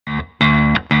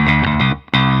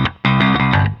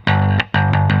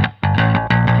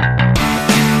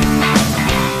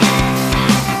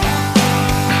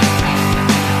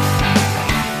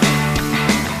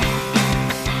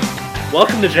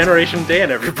welcome to Generation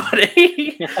Dan,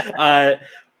 everybody. A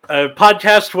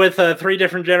podcast with three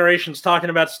different generations talking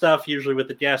about stuff, usually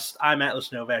with a guest. I'm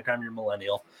Atlas Novak. I'm your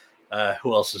millennial.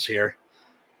 Who else is here?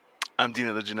 I'm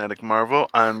Dina the Genetic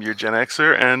Marvel. I'm your Gen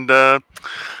Xer, and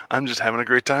I'm just having a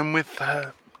great time with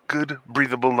good,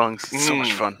 breathable lungs. It's so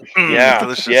much fun.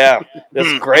 Delicious. Yeah.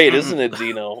 That's great, isn't it,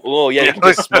 Dino? Oh, yeah, you can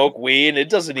just smoke weed, and it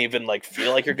doesn't even,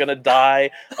 feel like you're going to die.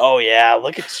 Oh, yeah,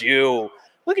 look at you.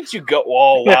 Look at you go.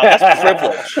 Oh, wow, that's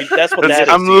privilege. That's what that is.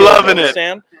 I'm loving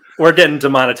it. We're getting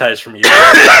demonetized from you.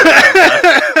 I'm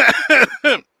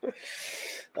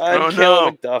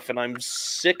Caleb McDuff, and I'm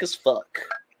sick as fuck.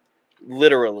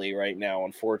 Literally right now,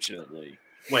 unfortunately.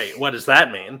 Wait, what does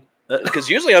that mean? Because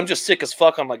usually I'm just sick as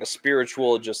fuck on a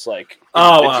spiritual,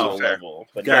 individual level.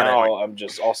 But now I'm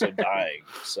just also dying.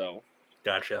 So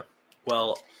gotcha.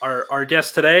 Well, our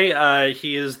guest today,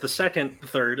 he is the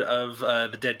third of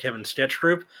the Dead Kevin sketch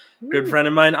group. Good friend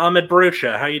of mine, Ahmed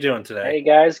Bharoocha. How you doing today? Hey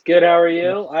guys, good. How are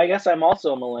you? I guess I'm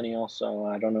also a millennial, so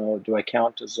I don't know. Do I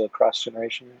count as a cross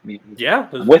generation? Yeah,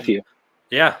 I'm with you.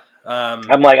 Yeah. I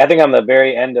think I'm the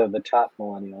very end of the top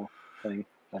millennial thing.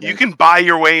 You can buy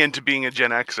your way into being a Gen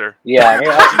Xer. Yeah.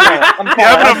 You have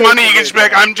enough money, you can just be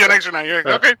like, I'm Gen Xer now. You're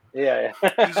like, okay. Yeah.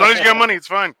 As long as you got money, it's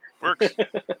fine. Works.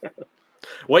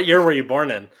 What year were you born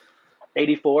in?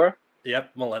 84. Yep,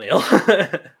 millennial.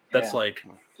 That's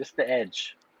just the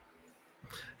edge.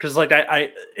 Because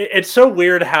it's so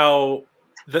weird how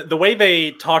the way they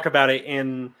talk about it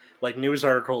in news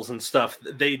articles and stuff.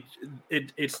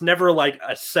 It's never like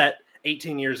a set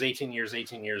 18 years,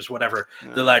 whatever.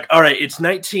 Yeah. They're like, all right, it's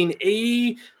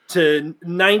 1980 to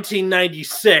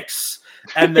 1996,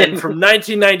 and then from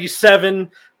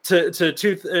 1997 to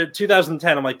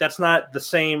 2010. I'm like, that's not the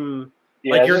same.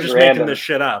 Yeah, you're just random. Making this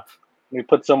shit up. We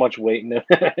put so much weight in it.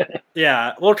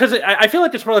 Yeah, well, because I feel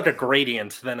like it's more like a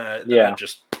gradient than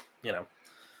just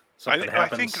something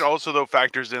happens. I think it also though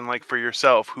factors in for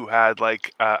yourself who had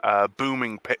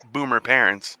boomer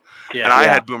parents, and I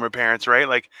had boomer parents,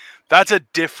 right? That's a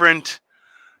different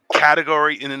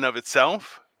category in and of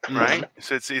itself, right?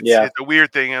 So it's a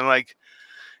weird thing, and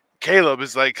Caleb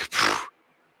is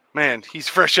man, he's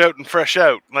fresh out. Fresh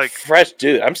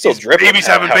dude. I'm still dripping. Babies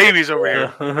having babies over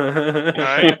here.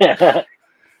 Right?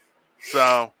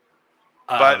 So,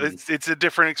 but it's a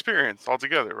different experience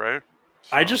altogether, right? So.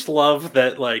 I just love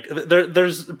that,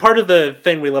 there's part of the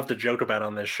thing we love to joke about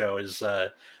on this show is,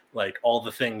 all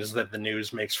the things that the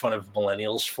news makes fun of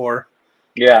millennials for.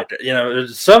 Yeah.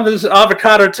 Something's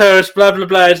avocado toast, blah, blah,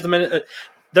 blah. It's the minute.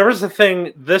 There was a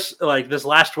thing this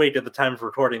last week at the time of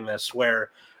recording this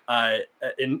where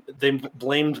they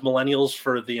blamed millennials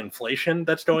for the inflation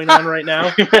that's going on right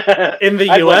now in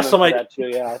the U.S. I'm like, I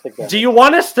think do you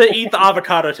want us to eat the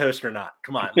avocado toast or not?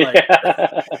 Come on.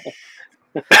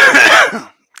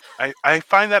 I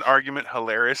find that argument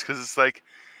hilarious because it's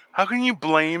how can you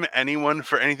blame anyone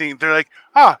for anything? They're like,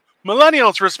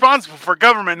 millennials responsible for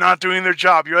government not doing their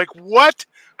job. You're like, what?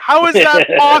 How is that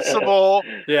possible?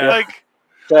 Yeah.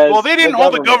 Well, they didn't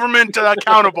hold the government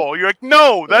accountable. You're like,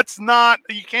 no, that's not.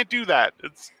 You can't do that.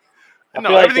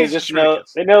 They just know.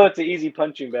 They know it's an easy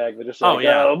punching bag. They're just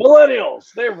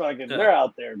millennials. They're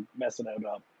out there messing it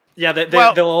up. Yeah,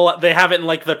 they have it in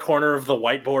the corner of the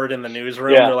whiteboard in the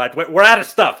newsroom. Yeah. They're like, we're out of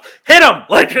stuff. Hit them!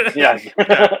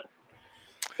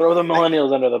 Throw the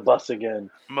millennials under the bus again.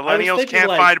 Millennials can't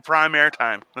find prime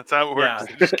airtime. That's how it works. Yeah.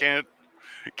 They just can't.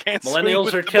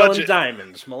 Millennials are killing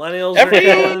diamonds. Millennials are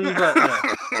killing.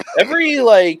 Every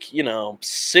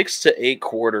 6 to 8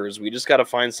 quarters, we just got to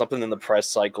find something in the press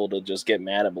cycle to just get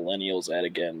mad at millennials at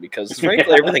again because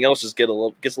frankly, everything else just gets a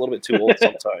little bit too old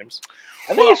sometimes.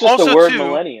 I think it's just the word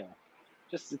millennial.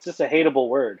 It's just a hateable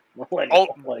word. Millennial.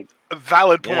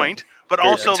 Valid point. Yeah. But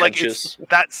also, pretentious. It's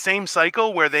that same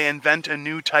cycle where they invent a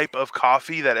new type of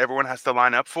coffee that everyone has to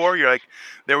line up for. You're like,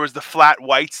 there was the flat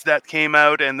whites that came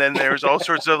out, and then there's all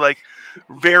sorts of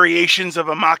variations of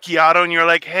a macchiato, and you're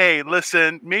like, hey,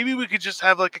 listen, maybe we could just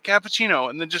have a cappuccino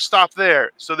and then just stop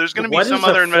there. So there's going to be some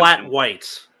other invention. Flat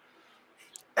whites?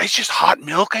 It's just hot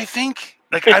milk, I think.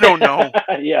 I don't know.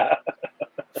 Yeah.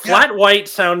 Flat white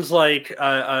sounds like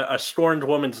a scorned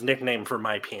woman's nickname for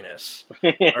my penis,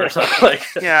 or something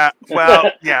Yeah.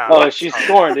 Well, yeah. Oh, she's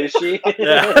scorned, is she?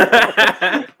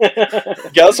 Yeah.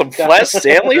 Got some Flat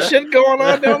Stanley shit going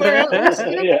on down there.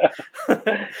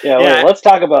 Wait, let's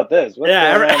talk about this. Is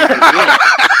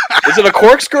it a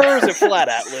corkscrew or is it flat,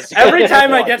 Atlas? Every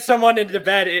time I get someone into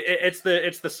bed, it's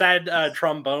the sad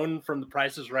trombone from The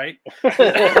Price is Right.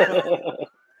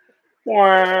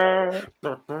 Oh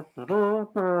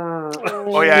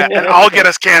yeah, and I'll get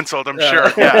us canceled, I'm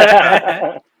sure.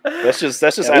 Yeah. That's just.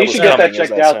 You should get that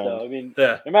checked out, though. I mean,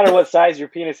 no matter what size your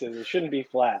penis is, it shouldn't be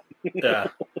flat. Yeah.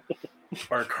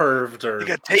 Or curved, or you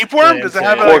got tapeworm? Does it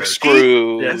have a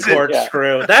corkscrew? Yeah,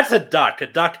 corkscrew. That's a duck. A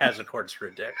duck has a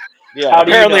corkscrew dick. Yeah,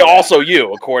 apparently also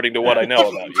you, according to what I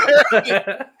know about you.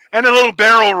 And a little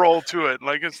barrel roll to it.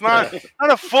 Like it's not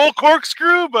a full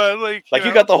corkscrew, but like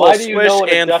you got the whole swish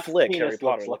and flick Harry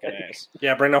Potter looking ass.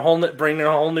 Yeah, bring a whole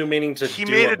new meaning to. He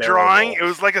made a drawing. It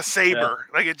was like a saber.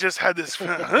 Yeah. Like it just had this,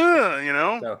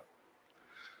 No. I'm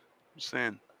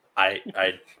saying.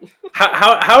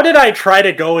 How did I try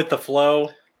to go with the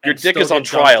flow? Your dick is on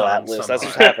trial, Atlas. That's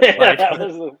what's happening. That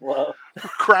was the flow.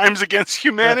 Crimes against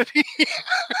humanity.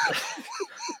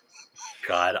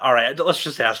 God. All right, let's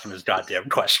just ask him his goddamn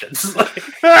questions. Question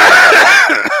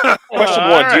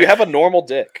 1: do you have a normal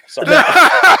dick?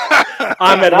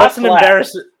 Ahmed, what's an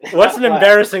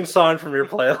embarrassing song from your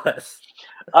playlist?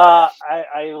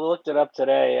 I looked it up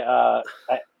today.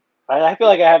 I feel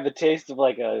like I have the taste of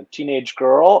like a teenage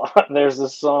girl. There's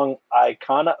this song, I'm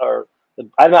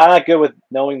not good with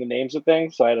knowing the names of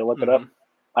things, so I had to look it up.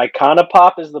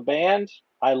 Iconopop is the band.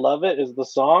 I Love It is the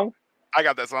song. I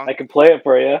got that song. I can play it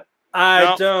for you.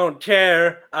 I don't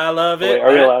care. I love it. Wait,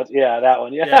 are we allowed? Yeah, that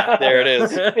one. Yeah, there it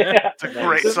is. It's a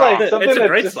great song. Like, it's a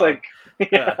great song.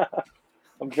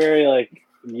 I'm very like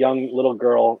young little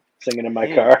girl singing in my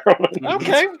car.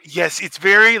 Okay. Yes, it's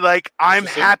very like I'm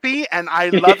happy and I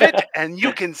love it and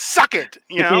you can suck it.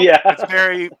 Yeah. It's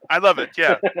very. I love it.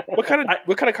 Yeah. What kind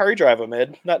of car you drive,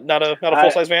 Ahmed? Not a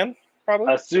full size van,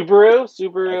 probably. A Subaru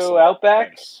Excellent.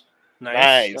 Outback.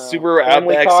 Nice. Subaru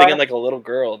Outback car. Singing like a little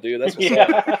girl, dude. That's what's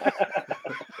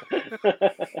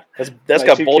up. That's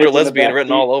got Boulder Lesbian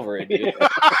written all over it, dude.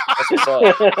 That's what's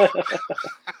up.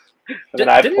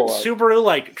 Didn't Subaru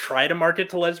like try to market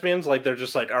to lesbians? Like they're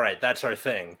just like, all right, that's our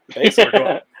thing. I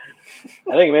think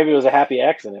maybe it was a happy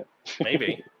accident.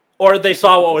 Maybe. Or they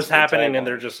saw what was happening and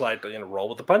they're just like, roll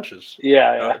with the punches.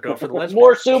 Yeah. Go for the lesbians.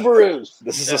 More Subarus.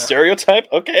 This is a stereotype?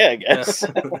 Okay, I guess.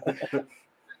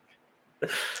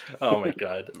 Oh my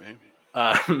god. Maybe.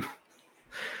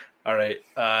 All right.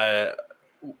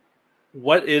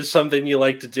 What is something you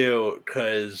like to do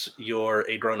because you're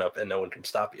a grown-up and no one can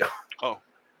stop you? Oh.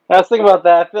 I was thinking about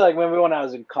that. I feel like when I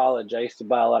was in college, I used to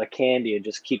buy a lot of candy and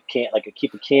just keep a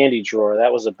candy drawer.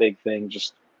 That was a big thing.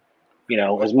 Just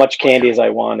as much candy as I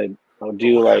wanted. I would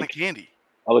do candy.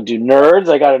 I would do Nerds.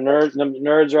 I got a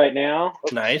Nerds right now.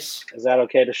 Oops. Nice. Is that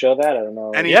okay to show that? I don't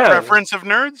know. Any preference of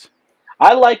Nerds?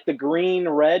 I like the green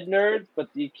red Nerds, but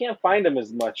you can't find them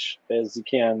as much as you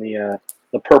can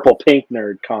the purple pink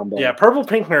Nerd combo. Yeah, purple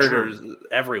pink Nerd is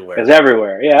everywhere. It's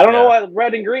everywhere. Yeah, I don't know why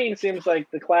red and green seems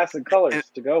like the classic colors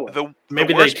to go with.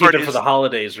 Maybe they keep it for the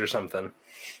holidays or something.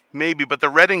 Maybe, but the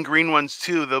red and green ones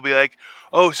too, they'll be like,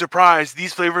 oh, surprise,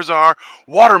 these flavors are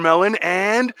watermelon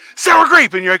and sour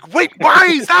grape. And you're like, wait, why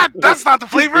is that? That's not the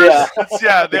flavors.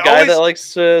 The guy that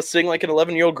likes to sing like an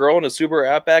 11-year-old girl in a Subaru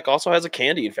Outback also has a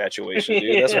candy infatuation,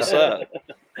 dude. That's what's up.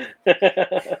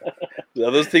 Are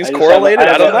those things correlated?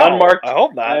 I don't know. Unmarked. I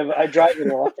hope not. I drive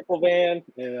an electrical van.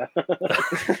 Yeah.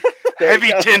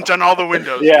 Heavy tint on all the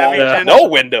windows. No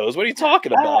windows. What are you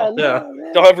talking about?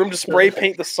 No, don't have room to spray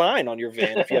paint the sign on your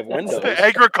van if you have windows. It's the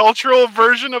agricultural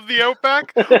version of the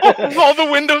Outback. All the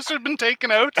windows have been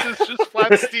taken out. It's just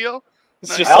flat steel.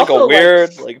 It's just like a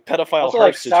weird, pedophile also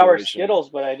heart situation. Sour situation. Skittles,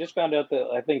 but I just found out that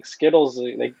I think Skittles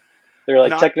they're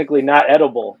technically not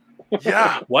edible.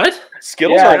 Yeah. What?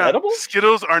 Skittles aren't edible?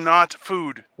 Skittles are not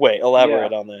food. Wait,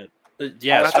 elaborate on that.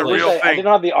 That's a real thing. I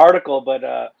didn't have the article, but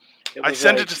I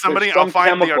sent it to somebody. I'll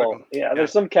find the article. Yeah,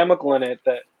 there's some chemical in it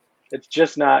that it's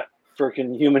just not for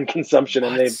human consumption,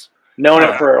 and they've known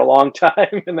it for a long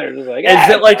time, and they're just like, is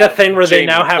it like a thing where they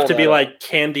now have to be like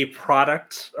candy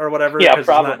product or whatever? Yeah,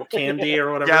 probably. It's not candy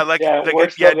or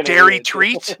whatever. Dairy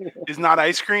treat is not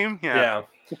ice cream. Yeah.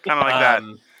 Kind of like that.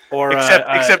 Or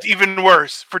except even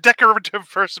worse, for decorative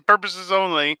purposes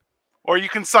only, or you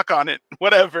can suck on it,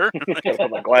 whatever.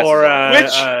 Or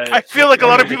which I feel like a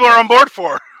lot of people are on board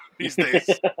for these days.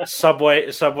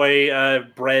 Subway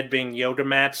bread being yoga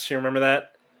mats. You remember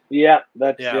that? Yeah,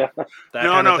 that's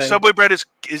No. Subway bread is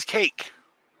cake.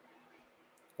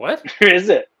 What is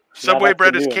it? Subway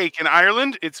bread is cake in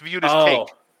Ireland. It's viewed as cake.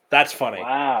 That's funny.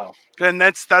 Wow. And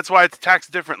that's why it's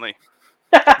taxed differently.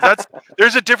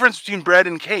 There's a difference between bread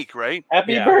and cake, right?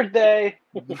 Happy birthday!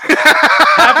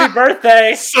 Happy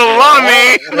birthday,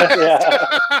 salami!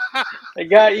 I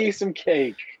got you some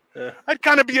cake. I'd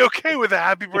kind of be okay with a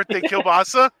happy birthday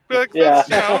kielbasa. Like,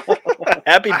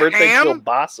 happy birthday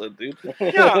kielbasa, dude.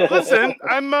 Yeah, listen,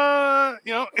 I'm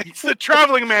it's the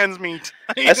traveling man's meat.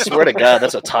 I swear to God,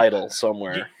 that's a title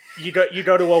somewhere. You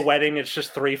go to a wedding. It's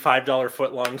just 3 $5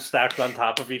 footlongs stacked on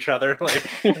top of each other. Like,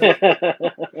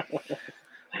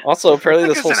 also, apparently,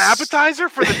 this As whole an appetizer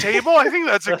for the table, I think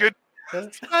that's a good.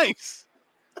 That's nice.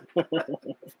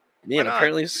 Man,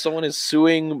 apparently someone is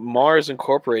suing Mars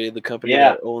Incorporated, the company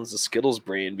that owns the Skittles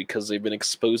brand, because they've been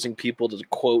exposing people to,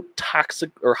 quote,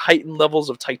 toxic or heightened levels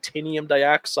of titanium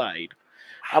dioxide.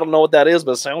 I don't know what that is,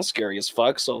 but it sounds scary as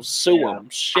fuck, so sue them.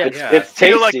 Shit. It's I tasty.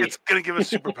 feel like it's going to give us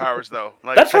superpowers, though.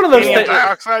 Like, that's one of those things.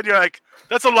 Dioxide, you're like,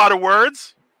 that's a lot of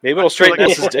words. Maybe it'll straighten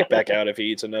Ness's dick back out if he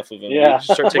eats enough of them. Yeah.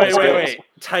 Wait.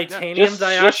 Titanium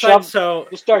dioxide?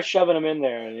 Just start shoving them in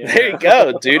there. And, there you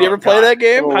go, dude. You ever play that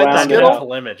game? Hide the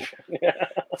Skittle image.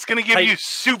 It's going to give you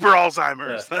super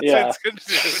Alzheimer's. That's what it's going to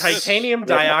do. Titanium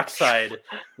dioxide.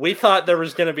 We thought there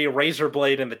was going to be a razor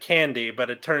blade in the candy,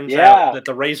 but it turns out that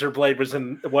the razor blade was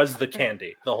the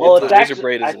candy. The whole it's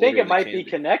actually, I think it might be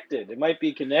connected. It might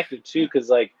be connected too, because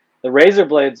like the razor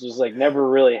blades was like never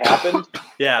really happened.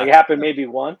 Yeah, it happened maybe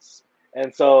once,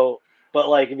 and so, but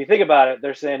like if you think about it,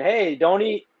 they're saying, hey, don't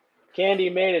eat candy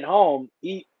made at home.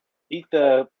 Eat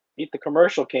the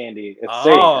commercial candy. It's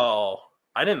safe.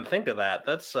 I didn't think of that.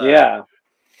 That's yeah.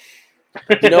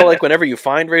 You know, like whenever you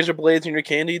find razor blades in your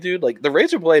candy, dude, like the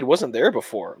razor blade wasn't there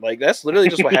before. Like that's literally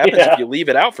just what happens if you leave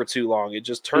it out for too long. It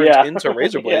just turns into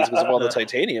razor blades because of all the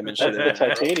titanium and shit. The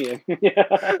titanium.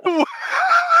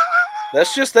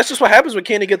 That's just what happens when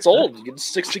candy gets old. It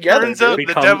sticks together. Turns out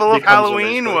the devil of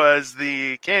Halloween was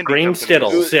the candy green company.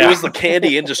 Skittles. It was the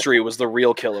candy industry was the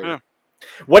real killer. Yeah.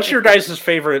 What's your guys'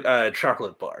 favorite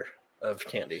chocolate bar of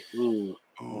candy? Ooh.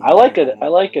 I like a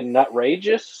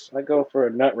Nutrageous. I go for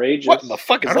a Nutrageous. What the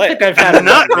fuck is I don't that? think I've had a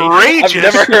Nutrageous.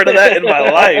 I've never heard of that in my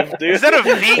life, dude. Is that a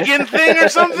vegan thing or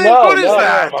something? No, what is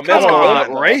that? My Come on.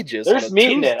 Nutrageous. There's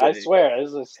meat in it. I swear.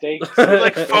 There's a steak.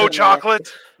 Like faux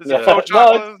chocolate. Is it Yeah. faux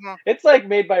chocolate? No, it's like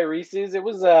made by Reese's. It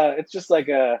was it's just like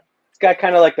it's got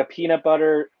kind of like the peanut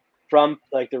butter from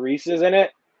like the Reese's in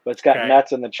it, but it's got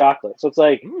nuts in the chocolate. So it's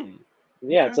like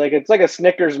it's like a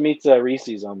Snickers meets a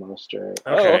Reese's almost. Or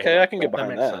okay, I can get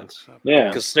behind that. Sense. Yeah,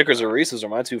 because Snickers or Reese's are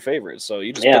my two favorites. So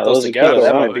you just put those those together.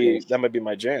 That together. might be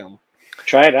my jam.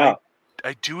 Try it out.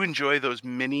 I do enjoy those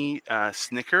mini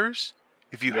Snickers.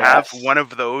 If you have one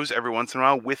of those every once in a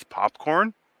while with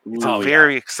popcorn, it's a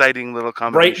very exciting little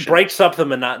combination. Breaks up the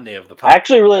monotony of the popcorn. I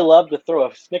actually really love to throw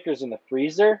a Snickers in the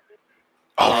freezer.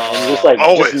 And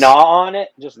just gnaw on it.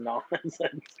 Just gnaw. It's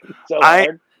so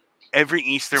hard. Every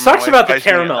Easter, sucks about the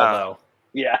caramel though.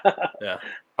 Yeah.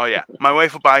 Oh yeah, my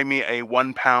wife will buy me a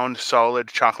 1 pound solid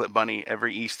chocolate bunny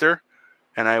every Easter,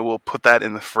 and I will put that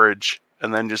in the fridge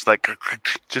and then just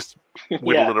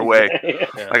whittle it away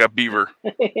like a beaver.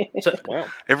 Wow.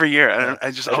 Every year, I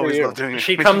just always love doing it.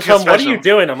 She comes home. What are you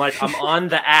doing? I'm like, I'm on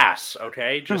the ass.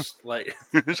 Okay, just like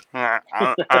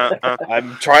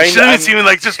I'm trying. She doesn't seem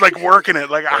like just like working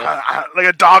it like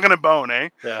a dog in a bone, eh?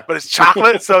 Yeah. But it's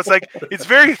chocolate, so it's like it's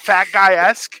very fat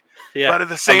guy-esque. Yeah. But at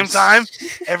the same time,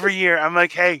 every year I'm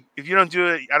like, hey, if you don't do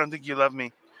it, I don't think you love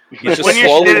me. He's just When you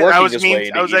slowly did it, working I was his mean. way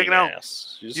into I was like, eating no,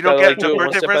 ass. you don't get the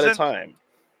birthday step at a present. time.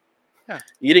 Yeah.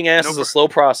 Eating ass is a slow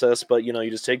process, but you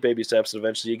just take baby steps and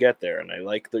eventually you get there. And I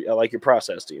like your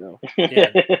process, Dino.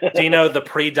 Yeah. Dino, the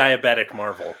pre-diabetic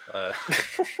Marvel.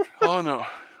 Oh no,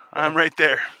 I'm right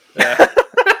there. Yeah.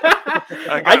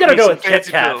 I gotta go with Kit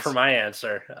Kat for my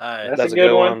answer. That's a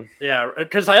good one. Yeah,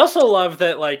 because I also love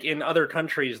that like in other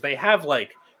countries they have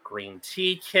like green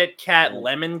tea Kit Kat,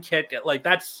 lemon Kit Kat. Like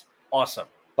that's awesome.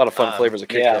 A lot of fun flavors of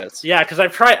Kit Kats. Yeah, because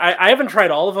I've tried. I haven't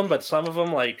tried all of them, but some of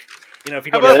them like. If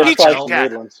you go to peach Kit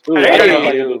Kat?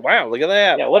 Wow, look at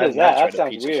that. Yeah, what is that? That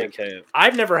sounds weird.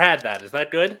 I've never had that. Is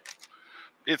that good?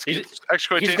 It's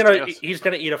actually he's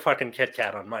gonna eat a fucking Kit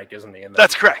Kat on Mike, isn't he?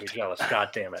 That's correct. Jealous. God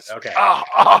damn it. Okay.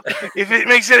 Oh, if it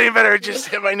makes it any better, just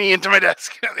hit my knee into my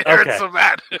desk. It hurts so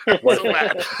bad.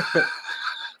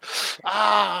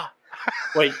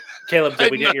 Wait, Caleb,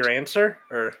 did we get your answer?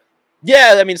 Or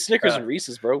yeah, I mean Snickers and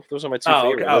Reese's, bro. Those are my two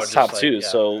favorites. That's top two. Yeah.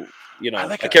 So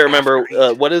I can't remember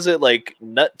what is it like.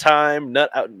 Nut time,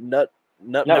 Nutrageous.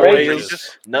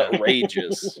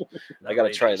 I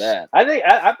gotta try that.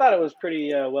 I thought it was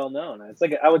pretty well known. It's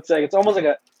like I would say it's almost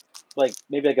like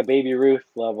maybe like a Baby Ruth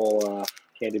level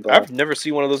candy bar. I've never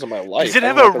seen one of those in my life. Does it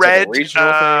have a red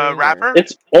wrapper?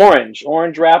 It's orange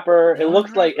wrapper. It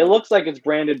looks like it's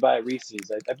branded by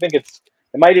Reese's. I think it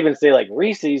might even say like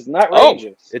Reese's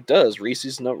Nutrageous. Oh, it does.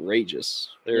 Reese's Nutrageous.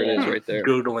 There it is, right there.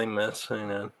 Googling this. Hang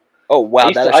on. Oh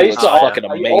wow, that actually looks fucking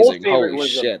amazing! Holy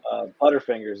shit!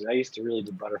 Butterfingers. I used to really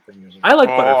do Butterfingers. I like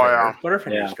Butterfingers.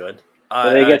 Butterfingers good.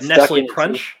 They get Nestle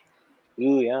Crunch.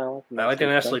 Ooh yeah, I like the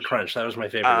Nestle Crunch. That was my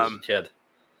favorite as a kid.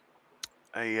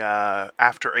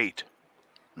 After 8.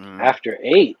 After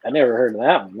 8, I never heard of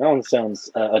that one. That one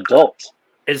sounds adult.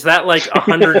 Is that like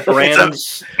 100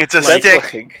 grams? It's a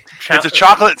stick. It's a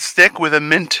chocolate stick with a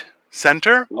mint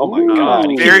center. Oh my god!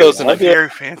 Very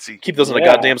fancy. Keep those in a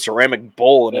goddamn ceramic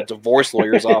bowl in a divorce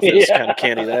lawyer's office. Kind of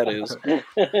candy that is.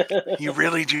 You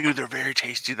really do. They're very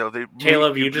tasty, though.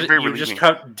 Caleb, you just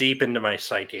cut deep into my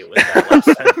psyche with that last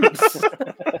sentence.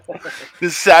 The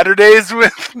Saturdays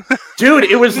with dude,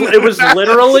 it was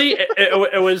literally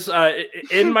it was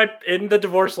in the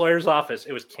divorce lawyer's office.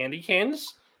 It was candy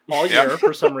canes all year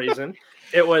for some reason.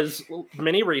 It was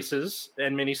mini Reese's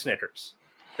and mini Snickers.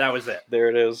 That was it. There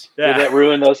it is. Yeah. Did that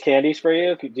ruin those candies for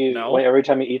you? No. Every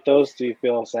time you eat those, do you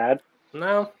feel sad?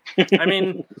 No. I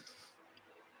mean,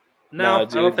 no,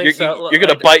 dude. I don't think so. You're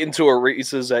going to bite into a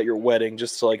Reese's at your wedding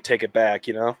just to, like, take it back,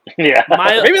 you know? Yeah.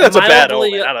 Maybe that's a bad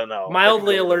omen. I don't know.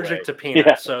 Mildly allergic to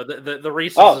peanuts, so the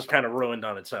Reese's is kind of ruined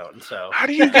on its own. So how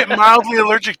do you get mildly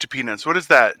allergic to peanuts? What is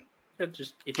that? It's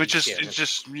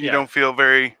just you don't feel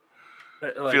very...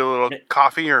 feel a little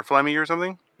coffee or phlegmy or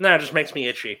something? No, it just makes me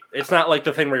itchy. It's not like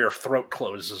the thing where your throat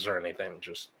closes or anything.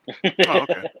 Just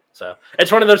okay. So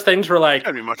it's one of those things where, like,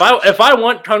 if I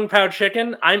want Kung Pao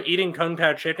chicken, I'm eating Kung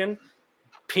Pao chicken.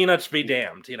 Peanuts be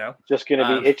damned, you know. Just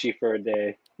gonna be itchy for a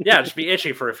day. Yeah, just be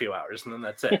itchy for a few hours, and then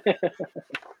that's it.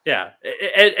 Yeah,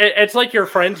 it's like your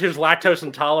friend who's lactose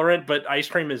intolerant, but ice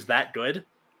cream is that good.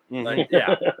 Like,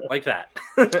 yeah, like that.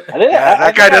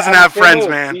 That guy doesn't have friends,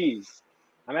 man. Cheese.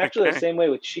 I'm actually the same way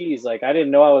with cheese. Like, I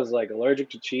didn't know I was, like, allergic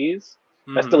to cheese.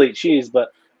 I still eat cheese,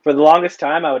 but for the longest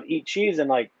time, I would eat cheese and,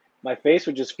 like, my face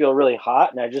would just feel really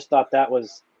hot, and I just thought that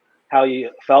was how you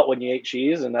felt when you ate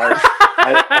cheese. And I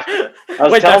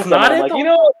was telling someone, I'm like, I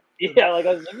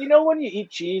was like, when you eat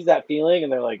cheese, that feeling,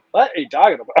 and they're like, what are you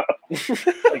talking about?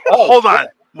 Like, hold on,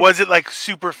 was it like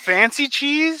super fancy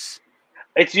cheese?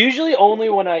 It's usually only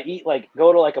when I eat, like,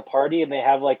 go to like a party and they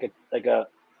have like a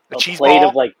cheese plate ball?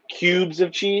 of like cubes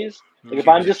of cheese. Like if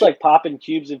I'm just like popping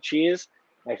cubes of cheese,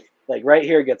 like right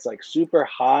here gets like super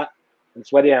hot and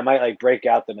sweaty. I might like break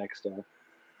out the next day.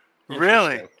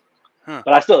 Really? Huh.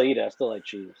 But I still eat it. I still like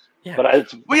cheese. Yeah. But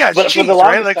it's cheese, for the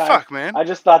right? Like, time, fuck, man. I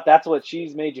just thought that's what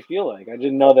cheese made you feel like. I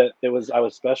didn't know that I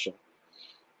was special.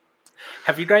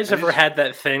 Have you guys ever had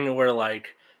that thing where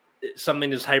like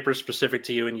something is hyper specific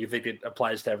to you and you think it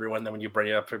applies to everyone, then when you bring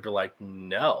it up, people are like,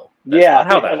 no, that's not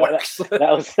how that works.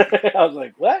 I was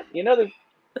like, what? You know,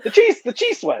 the cheese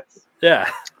sweats. Yeah.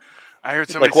 I heard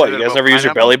somebody like what? You guys never used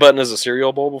your belly button as a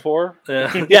cereal bowl before?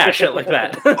 Yeah, shit like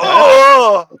that.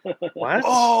 Oh, what?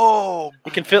 Oh,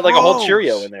 you can fit like a whole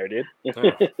Cheerio in there, dude.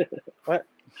 What?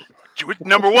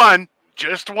 Number one,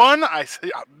 just one? I say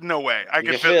no way. I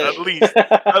can fit at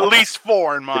least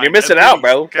 4 in mine. Then you're missing out,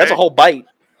 bro. Okay? That's a whole bite.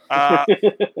 That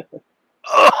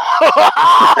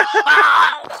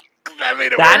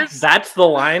made it worse. That's the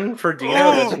line for Dino.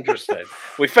 That's interesting.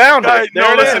 We found it.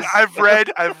 No, listen. I've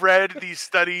read these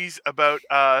studies about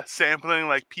sampling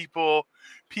like people's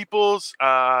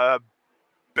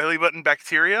belly button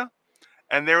bacteria,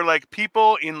 and they're like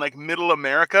people in like Middle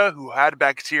America who had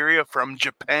bacteria from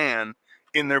Japan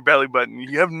in their belly button.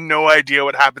 You have no idea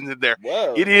what happens in there.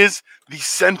 Whoa. It is the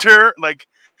center like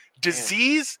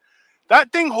disease.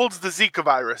 That thing holds the Zika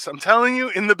virus. I'm telling you,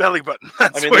 in the belly button.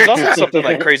 There's also something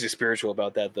like crazy spiritual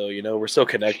about that, though. You know, we're so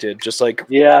connected. Just like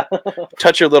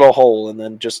touch your little hole, and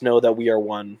then just know that we are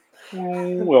one.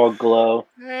 We all glow.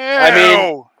 I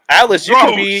mean, Atlas,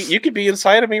 you could be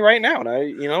inside of me right now,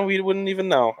 and we wouldn't even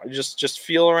know. I just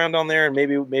feel around down there, and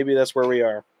maybe that's where we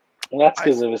are. Well, that's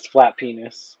because of his flat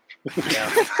penis.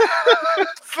 Yeah.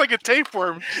 It's like a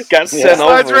tapeworm. Got sent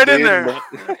over. Slides right in there.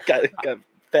 Got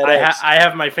I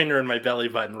have my finger in my belly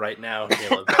button right now,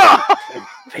 Caleb. I'm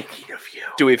thinking of you.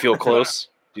 Do we feel close?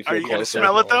 Do you feel are you close? Going to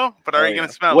smell it, though? But are you going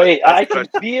to smell it? Wait, I can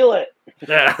feel it.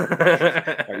 Yeah.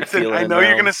 I know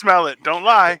you're going to smell it. Don't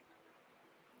lie.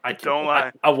 Don't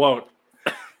lie. I won't.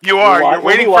 You are. You're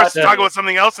waiting for us to talk about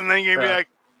something else, and then you're going to be like...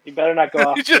 You better not go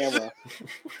off camera.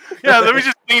 Yeah, let me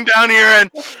just lean down here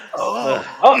and...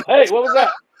 Oh, hey, what was that?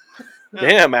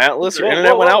 Damn, Atlas, your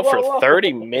internet went out for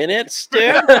 30 minutes,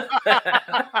 dude.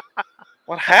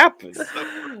 What happened?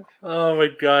 Oh my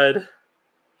god.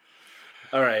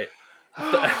 All right.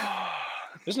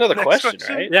 There's another question,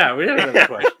 right? Yeah, we have another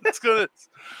question. Let's go.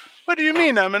 What do you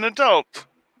mean I'm an adult?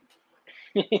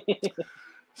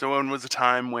 So when was a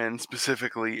time when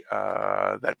specifically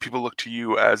that people look to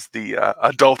you as the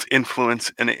adult influence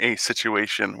in a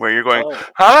situation where you're going,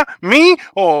 huh? Me?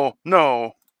 Oh,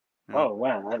 no. Oh,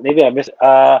 wow. Maybe I missed it.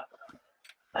 I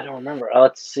don't remember.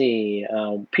 Let's see.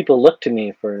 People look to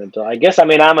me for an adult. I guess, I'm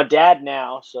a dad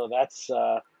now, so that's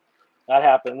that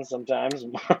happens sometimes.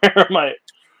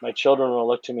 my children will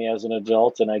look to me as an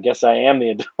adult, and I guess I am the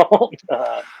adult.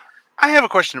 I have a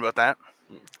question about that.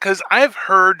 Because I've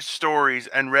heard stories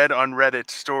and read on Reddit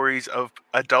stories of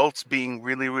adults being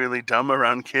really, really dumb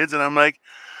around kids. And I'm like,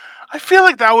 I feel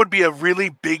like that would be a really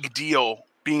big deal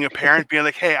being a parent, being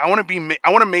like, hey, I want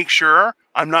to make sure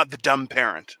I'm not the dumb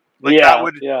parent. Like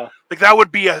that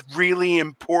would be a really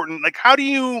important, like, how do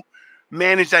you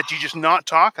manage that? Do you just not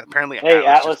talk? Apparently, hey,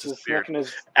 Atlas is sniffing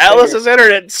his Atlas's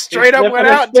internet straight up went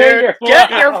out, dude.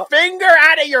 Get your finger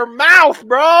out of your mouth,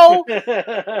 bro.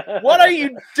 What are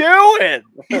you doing?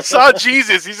 He saw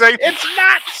Jesus. He's like, it's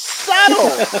not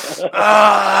subtle.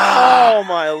 Oh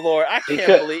my Lord. I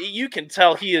can't believe you can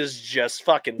tell he is just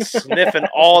fucking sniffing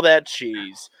all that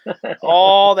cheese.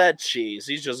 All that cheese.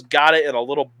 He's just got it in a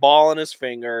little ball in his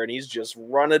finger and he's just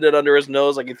running it under his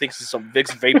nose like he thinks it's some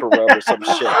Vicks Vapor Rub or some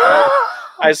shit.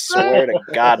 I swear to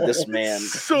God, this man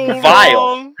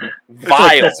vile.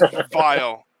 Vile.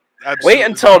 Absolutely wait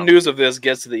until news of this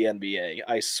gets to the NBA.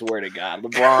 I swear to God,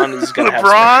 LeBron is going to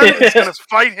is going to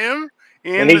fight him.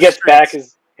 When he gets back,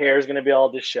 his hair is going to be all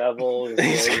disheveled.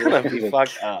 He's going to be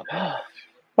fucked up.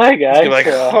 Hi guys. Like,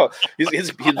 his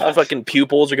fucking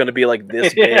pupils are going to be like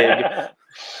this big.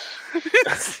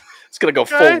 It's gonna go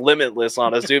full limitless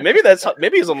on us, dude. Maybe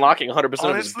he's unlocking 100%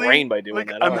 of his brain by doing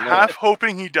that. I'm half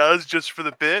hoping he does just for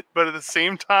the bit, but at the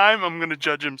same time, I'm gonna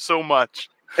judge him so much,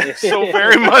 so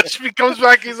very much. If he comes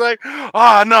back, he's like,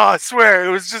 "Oh no, I swear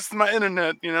it was just my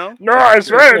internet," you know? No, I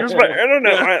swear it was my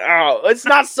internet. Oh, it's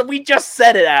not. So we just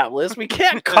said it, Atlas. We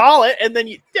can't call it, and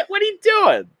then what are you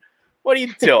doing? What are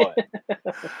you doing?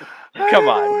 Come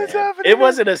on, man. It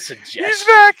wasn't a suggestion. He's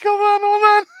back. Hold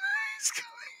on.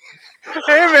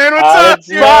 Hey man, what's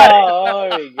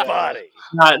up, buddy?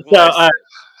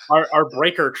 Our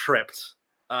breaker tripped.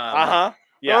 Yeah.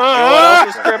 You know what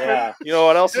else is tripping? Yeah. You know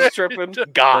what else is tripping?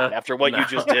 God, after what you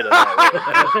just did.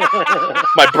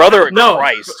 My brother in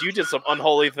Christ, you did some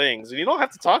unholy things, and you don't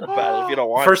have to talk about it if you don't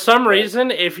want. For some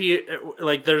reason, if you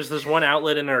there's this one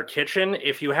outlet in our kitchen.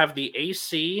 If you have the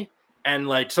AC and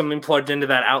something plugged into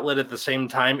that outlet at the same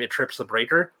time, it trips the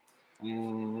breaker.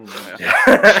 And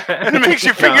it makes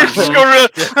your fingers just go real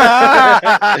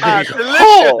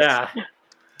delicious. Yeah.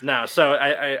 No, so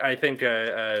I think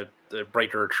the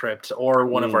breaker tripped, or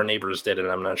one of our neighbors did it.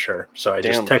 I'm not sure. So I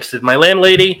just texted my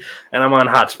landlady, and I'm on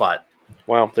hotspot.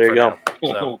 Well, there you go.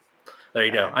 So, there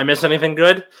you go. I miss anything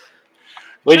good?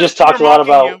 We just talked a lot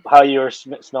about how you were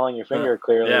smelling your finger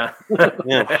clearly. Yeah.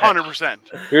 100%.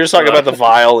 We were just talking about the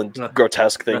vile and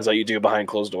grotesque things that you do behind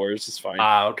closed doors. It's fine.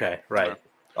 Okay. Right.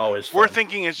 Always fun. We're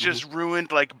thinking it's just ruined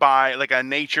by a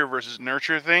nature versus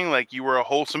nurture thing. Like you were a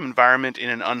wholesome environment in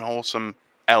an unwholesome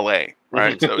LA,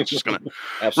 right? So it's just gonna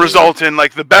result in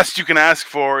the best you can ask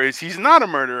for is he's not a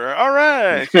murderer. All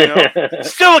right,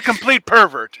 still a complete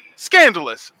pervert,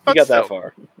 scandalous. You got that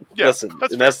far. Yeah, listen,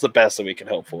 that's the best that we can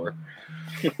hope for.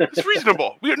 It's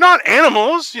reasonable. We're not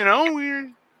animals,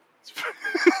 We're.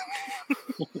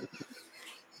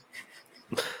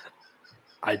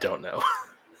 I don't know.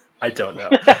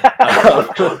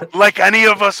 Like any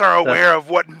of us are aware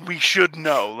of what we should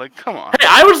know. Come on. Hey,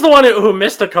 I was the one who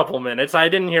missed a couple minutes. I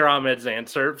didn't hear Ahmed's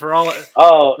answer for all.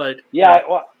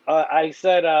 I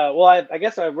said. I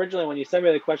guess originally when you sent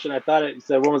me the question, I thought it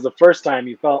said when was the first time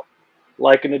you felt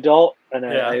like an adult, and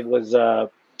I was. I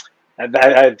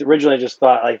originally just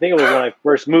thought. I think it was when I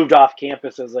first moved off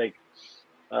campus as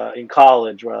in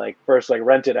college, where I first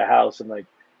rented a house and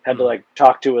had to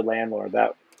talk to a landlord.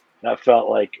 That felt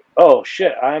like, oh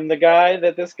shit, I'm the guy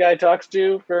that this guy talks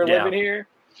to for living here.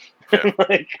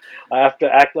 I have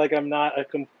to act like I'm not a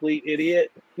complete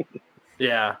idiot.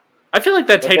 Yeah, I feel like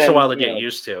that takes a while to get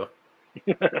used to.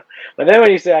 But then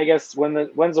when you say, I guess,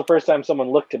 when's the first time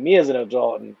someone looked at me as an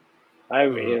adult, and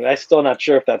I'm still not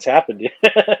sure if that's happened yet.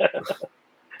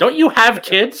 Don't you have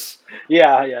kids?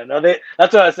 Yeah. No, that's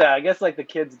what I said. I guess the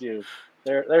kids do.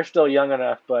 They're still young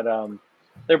enough, but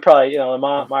they're probably, the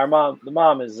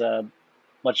mom is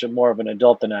much more of an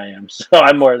adult than I am, so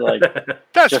I'm more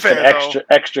that's just fair, an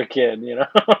extra kid,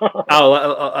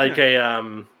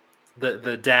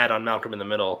 the dad on Malcolm in the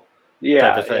Middle,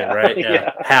 type of thing, right?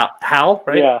 Yeah. Hal,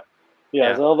 right?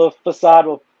 Yeah. So the facade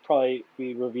will probably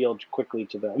be revealed quickly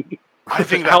to them. I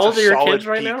think how old are your kids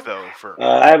right now? Though,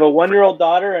 I have a 1-year-old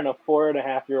daughter and a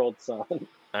 4.5-year-old son.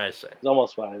 I see. He's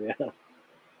almost 5, yeah.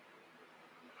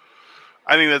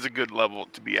 I think that's a good level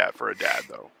to be at for a dad,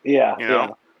 though.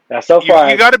 Yeah. So far,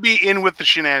 you got to be in with the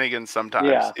shenanigans sometimes.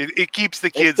 Yeah. It keeps the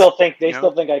kids. They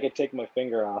still think I could take my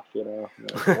finger off.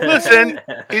 Listen,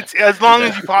 it's as long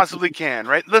as you possibly can,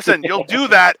 right? Listen, you'll do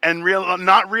that and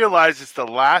not realize it's the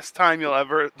last time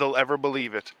they'll ever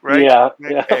believe it, right? Yeah,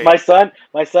 yeah. Hey. My son,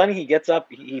 he gets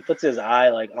up, he puts his eye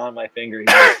like on my finger. He's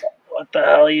like, "What the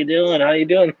hell are you doing? How you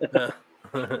doing?"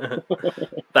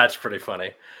 That's pretty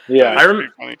funny. Yeah,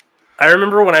 I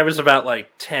remember when I was about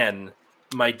like 10.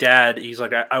 My dad, he's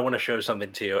like, I want to show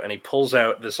something to you, and he pulls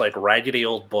out this like raggedy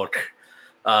old book,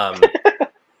 and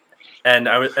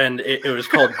it was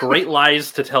called Great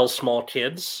Lies to Tell Small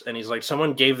Kids, and he's like,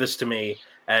 someone gave this to me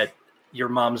at your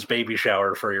mom's baby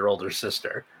shower for your older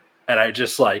sister, and I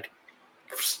just like,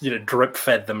 drip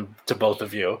fed them to both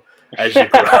of you as you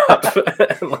grew up,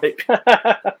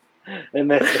 and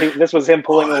this was him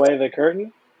pulling away the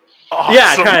curtain. Awesome.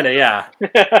 Yeah, kind of, yeah.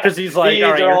 Because he's like, these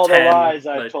all right, are all 10. the lies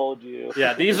I've told you.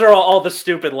 Yeah, these are all the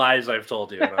stupid lies I've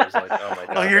told you. And I was like, oh my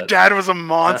god. Oh, your dad was a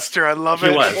monster. I love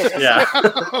it. He was, yeah.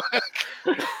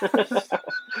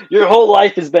 Your whole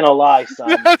life has been a lie, son.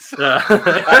 Yes.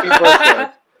 Happy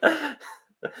birthday.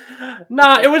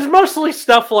 Nah, it was mostly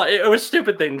stuff like, it was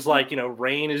stupid things like,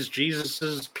 rain is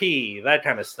Jesus's pee, that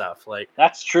kind of stuff. Like,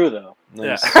 that's true, though.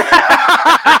 Nice.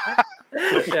 Yeah.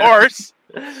 Of course.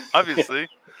 Obviously.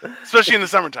 Especially in the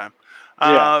summertime.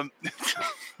 Yeah.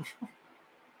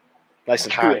 Nice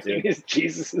and hot, dude.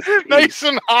 Jesus. Nice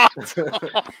and hot.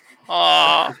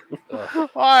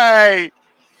 Why?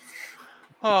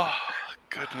 Oh,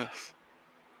 goodness.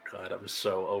 God, I'm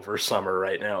so over summer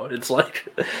right now. It's like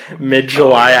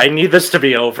mid-July. I need this to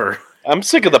be over. I'm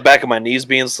sick of the back of my knees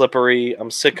being slippery. I'm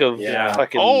sick of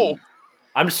fucking... Oh.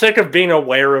 I'm sick of being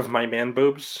aware of my man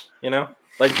boobs,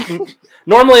 Like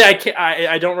normally,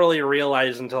 I don't really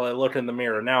realize until I look in the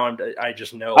mirror. Now I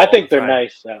just know. I think they're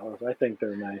nice, Atlas. I think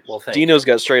they're nice. Well, Dino's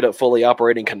got straight up fully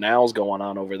operating canals going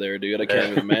on over there, dude. I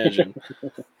can't even imagine.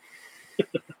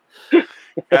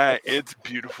 It's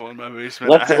beautiful in my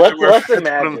basement. Let's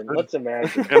imagine. Let's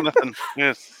imagine. Nothing.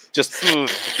 Yes, just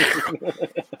smooth.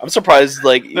 I'm surprised.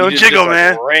 Like no jiggle,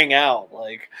 man. Ring out.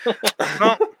 Like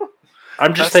no.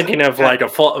 I'm just thinking of like a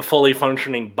fully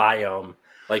functioning biome.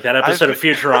 Like that episode of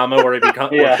Futurama where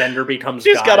where Bender becomes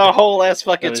He's God. Got a whole ass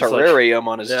fucking terrarium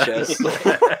on his chest.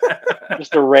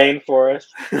 Just a rainforest.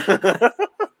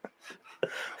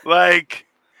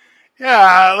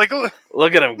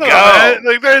 Look at him go.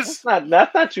 Like there's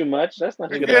that's not too much. That's not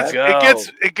too bad.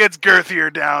 It gets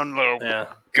girthier down low. Yeah.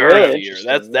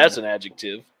 Girthier. That's an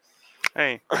adjective.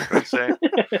 Hey, I say.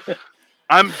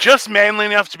 I'm just manly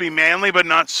enough to be manly, but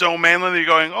not so manly that you're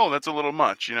going, oh, that's a little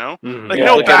much, Mm-hmm. Like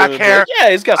no back hair. Yeah,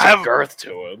 he's got some girth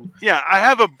to him. Yeah, I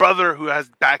have a brother who has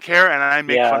back hair, and I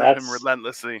make fun of him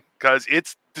relentlessly because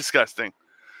it's disgusting.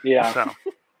 Yeah. So,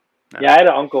 yeah, I had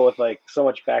an uncle with like so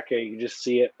much back hair, you could just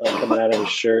see it coming out of his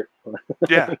shirt.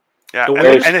 Yeah. The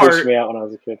weirdest it freaked me out when I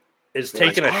was a kid. Is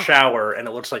taking a shower and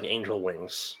it looks like angel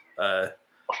wings.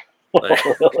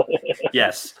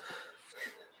 Yes.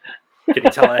 Can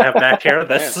you tell I have back hair?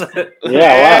 That's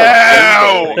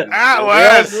wow.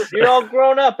 Atlas. You're all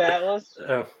grown up, Atlas.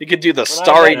 You could do the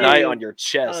Starry Night on your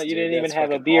chest. You didn't even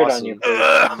have a beard on your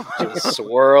face.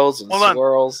 Swirls and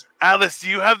swirls. Atlas, do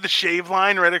you have the shave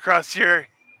line right across your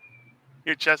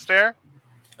chest hair?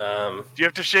 Do you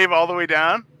have to shave all the way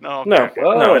down? No.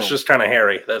 No, it's just kind of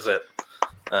hairy. That's it.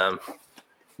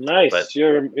 Nice. But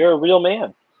you're a real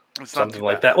man. Something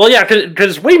like that. Well, yeah,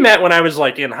 because we met when I was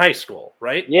like in high school,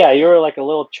 right? Yeah, you were like a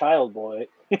little child boy.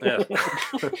 Yeah.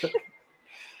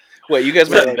 Wait, you guys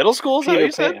met in middle school? Is that what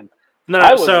you said?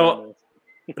 No.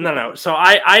 So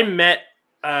I met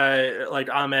like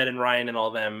Ahmed and Ryan and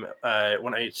all them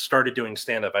when I started doing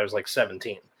stand up. I was like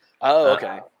 17. Oh,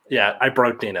 okay. Yeah, I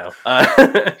broke Dino. No.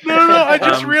 I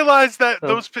just realized that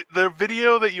the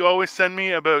video that you always send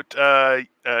me about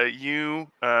you.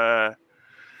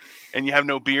 And you have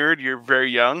no beard. You're very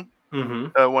young.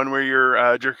 Mm-hmm. One where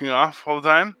you're jerking off all the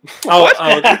time.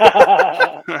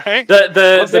 Right.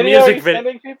 The music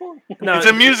video. No, it's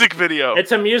a music video.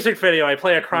 It's a music video. I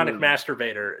play a chronic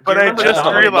masturbator. But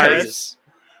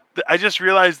I just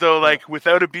realized though, like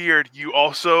without a beard, you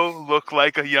also look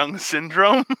like a young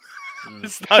syndrome.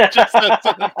 It's not just as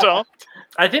an adult.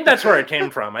 I think that's where it came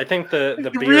from. I think the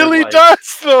beard really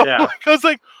does though. Yeah. I was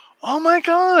like, oh my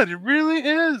god, it really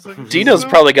is. Like, Dino's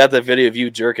probably got that video of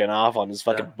you jerking off on his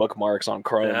fucking bookmarks on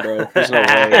Chrome, bro. There's no way.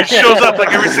 It shows up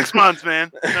like every 6 months,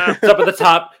 man. It's up at the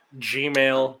top.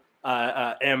 Gmail,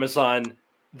 Amazon.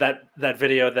 That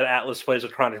video that Atlas plays a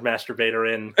chronic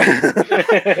masturbator in.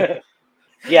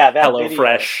 Yeah, that Hello video.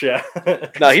 Fresh. Yeah.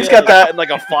 No, he's got that in like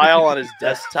a file on his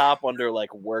desktop under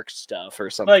like work stuff or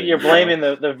something. Like you're blaming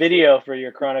the video for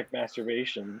your chronic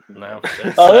masturbation. No.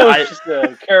 Oh, it was just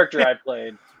a character I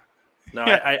played. No,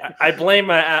 I blame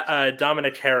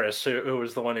Dominic Harris, who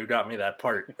was the one who got me that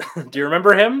part. Do you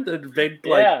remember him? The big,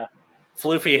 like,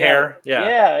 floofy hair?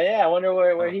 Yeah. I wonder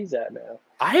where he's at now.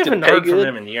 I haven't heard from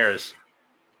him in years.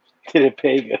 Did it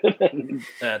pay good?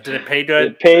 Did it pay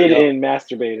good? It paid in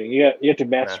masturbating. You have to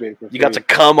masturbate for free. You got to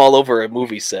come all over a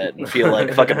movie set and feel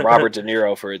like fucking Robert De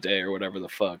Niro for a day or whatever the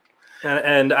fuck.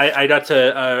 And I got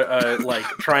to like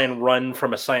try and run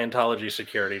from a Scientology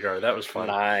security guard. That was fun.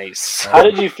 Nice. How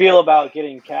did you feel about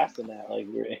getting cast in that? Like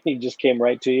he just came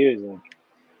right to you. Like,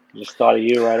 just thought of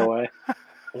you right away.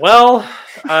 Well,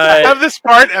 I have this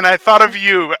part, and I thought of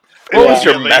you. What was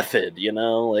your method? You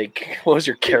know, like what was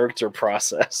your character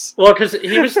process? Well, because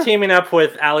he was teaming up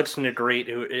with Alex Negrete,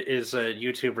 who is a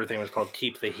YouTuber thing was called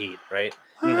Keep the Heat, right?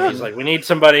 And he's like, we need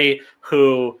somebody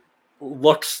who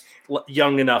looks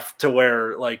young enough to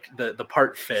where like the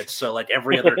part fits, so like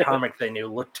every other comic they knew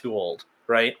looked too old,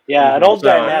 right? Yeah, an old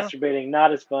guy masturbating,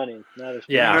 not as funny.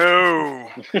 Yeah,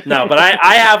 no, but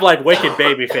I have like wicked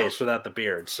baby face without the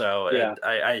beard, so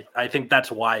I think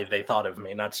that's why they thought of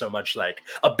me, not so much like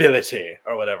ability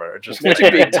or whatever. Just it's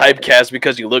like being typecast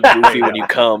because you look goofy when you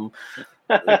come.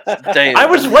 Damn. I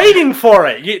was waiting for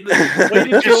it.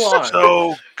 Waiting too long.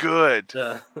 So good.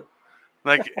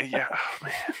 Like, yeah, oh,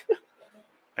 man.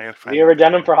 Have you ever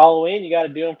done them for Halloween? You got to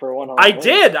do them for one Halloween. I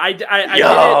did. I did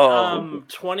it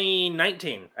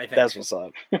 2019, I think. That's what's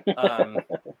up.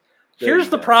 Here's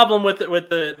the problem with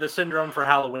the Syndrome for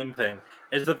Halloween thing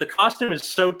is that the costume is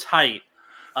so tight.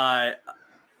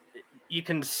 You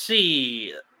can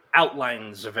see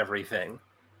outlines of everything.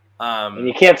 And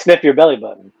you can't sniff your belly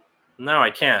button. No, I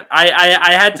can't.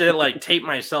 I had to like tape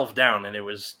myself down, and it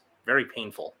was very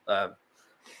painful.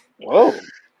 Whoa.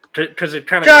 Because it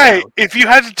kind of guy, if you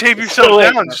had to tape yourself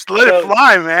down, just let it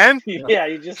fly, man. Yeah,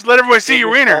 you just let everybody see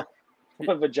your wiener.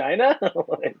 A vagina?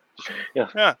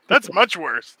 Yeah, that's much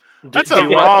worse. That's a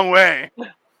long way.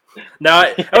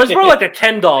 No, it was more like a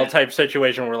Ken doll type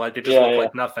situation where like it just looked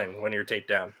like nothing when you're taped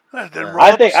down. I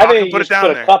think you just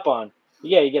put a cup on.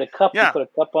 Yeah, you get a cup. You put a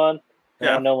cup on.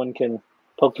 Now no one can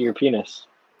poke your penis.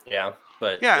 Yeah,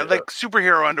 but like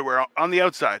superhero underwear on the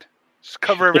outside, just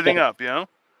cover everything up. You know.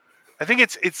 I think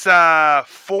it's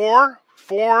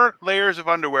four layers of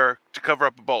underwear to cover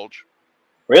up a bulge.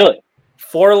 Really?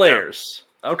 4 layers.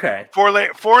 Okay. 4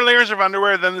 layers of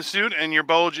underwear, then the suit, and your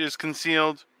bulge is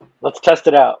concealed. Let's test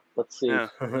it out. Let's see. Yeah.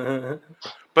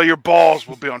 But your balls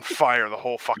will be on fire the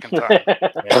whole fucking time.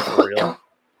 Yeah, for real.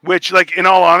 Which, like, in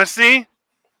all honesty,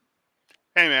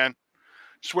 hey man,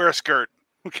 just wear a skirt.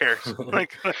 Who cares?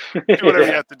 Like, do whatever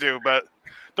you have to do, but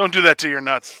don't do that to your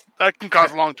nuts. That can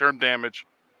cause long-term damage.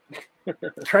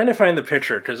 Trying to find the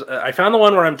picture because I found the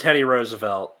one where I'm Teddy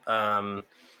Roosevelt.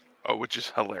 Which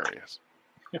is hilarious.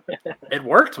 It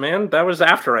worked, man. That was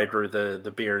after I grew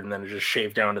the beard and then it just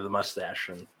shaved down to the mustache.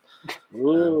 And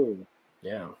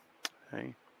yeah.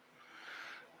 Hey,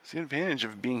 it's the advantage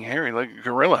of being hairy like a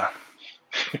gorilla.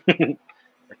 Or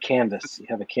canvas. You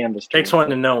have a canvas. Takes one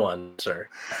to know one, sir.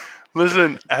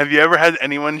 Listen, have you ever had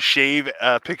anyone shave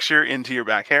a picture into your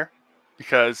back hair?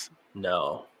 Because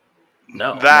no.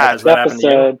 That happened to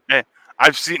you? Hey,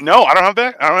 I've seen. No, I don't have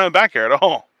back. I don't have back hair at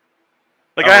all.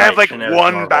 Like I have like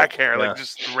one back hair, like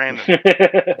just random.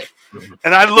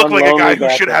 And I look like a guy who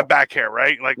should have back hair,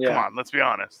 right? Like, come on, let's be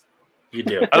honest. You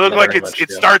do. I look like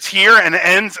it starts here and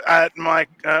ends at my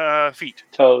feet.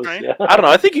 Toes. Right? Yeah. I don't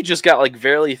know. I think you just got like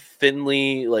very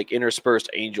thinly like interspersed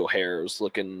angel hairs,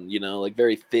 looking, like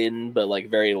very thin but like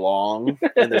very long.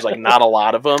 And there's like not a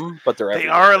lot of them, but they're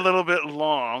everywhere. They are a little bit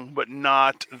long, but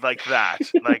not like that.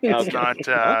 Like it's not.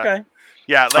 Okay.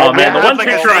 Yeah, like oh man, the one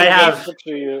picture I have.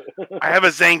 I have a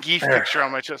Zangief picture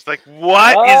on my chest. Like,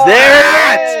 what is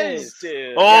that?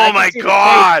 Dude. Oh my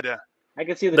god! I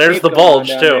can see the. There's the bulge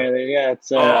too. There. Yeah,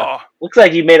 it's looks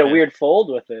like you made a weird fold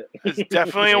with it. It's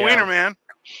definitely a wiener, man.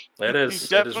 It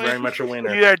is. It is very much a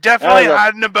wiener. You're definitely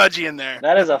hiding a budgie in there.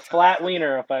 That is a flat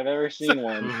wiener if I've ever seen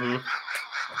one.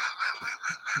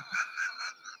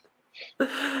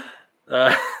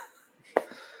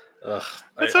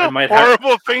 That's a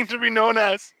horrible thing to be known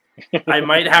as. I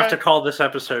might have to call this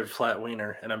episode Flat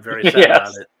Wiener, and I'm very sad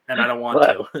about it, and I don't want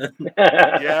to.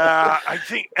 Yeah, I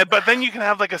think, but then you can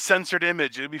have like a censored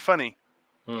image. It'd be funny.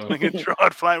 You can draw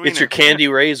it Flat Wiener. It's your candy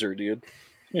razor, dude.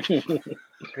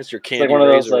 It's your candy. It's like one of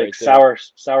those like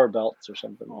sour belts or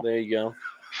something. There you go.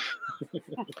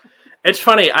 It's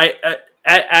funny.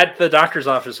 At the doctor's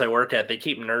office I work at, they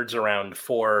keep nerds around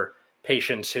for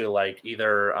patients who like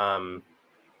either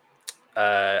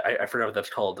I forgot what that's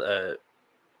called.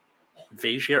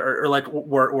 Aphasia, or like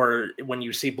where when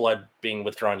you see blood being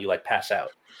withdrawn, you like pass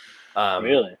out.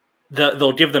 Really?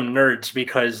 They'll give them nerds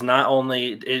because not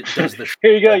only it does the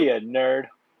Here you go, you nerd.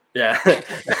 Yeah.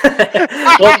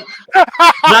 Well,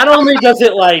 not only does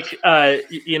it like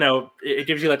it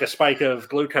gives you like a spike of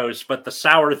glucose, but the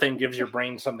sour thing gives your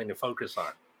brain something to focus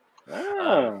on.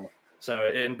 Oh. So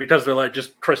and because they're like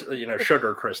just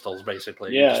sugar crystals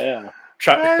basically. Yeah.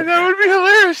 That would be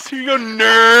hilarious. You go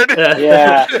nerd.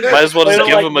 Yeah. Might as well just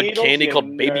give him a needles, candy you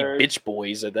called Baby nerd. Bitch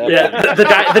Boys at that Yeah, point.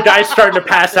 the guy's starting to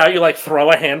pass out. You like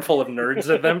throw a handful of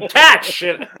nerds at them. Catch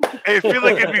shit. I feel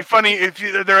like it'd be funny if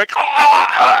they're like,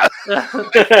 you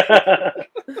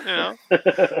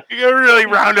gotta really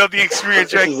round out the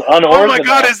experience. Like, oh my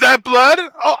god, is that blood?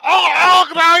 Oh,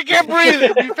 now I can't breathe.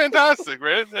 It'd be fantastic,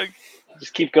 right? Like,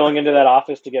 just keep going into that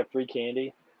office to get free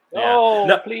candy. Yeah. Oh,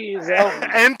 No. please help me.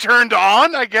 and turned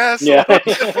on, I guess. Yeah.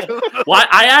 Well,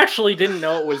 I actually didn't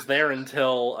know it was there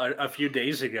until a few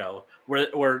days ago,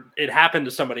 where it happened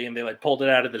to somebody and they like pulled it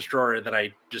out of this drawer that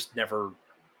I just never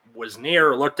was near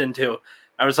or looked into.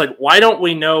 I was like, why don't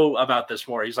we know about this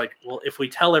more? He's like, well, if we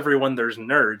tell everyone there's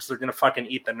nerds, they're gonna fucking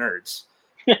eat the nerds.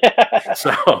 So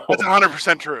That's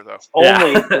 100% true, though.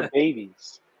 Only for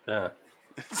babies. Yeah.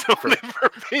 It's only for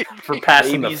babies. For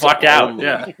passing Babies the fuck out. only.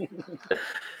 Yeah.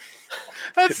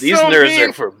 That's These so nerds mean.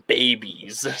 are for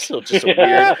babies. That's so just a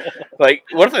weird. Like,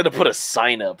 what if they had to put a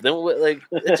sign up? Then, like,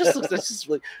 it just looks. That's just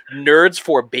like nerds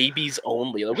for babies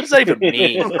only. Like, what does that even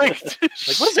mean? Like, Like, what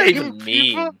does that even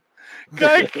mean?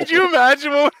 Guy, could you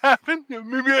imagine what would happen?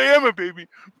 Maybe I am a baby.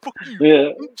 Fuck you.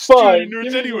 Yeah. I'm Fine. stealing nerds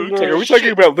Give me anyway. the Like, are we nerds.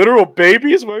 talking about literal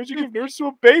babies? Why would you give nerds to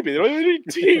a baby? They don't even need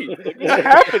teeth. Like, what's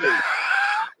happening?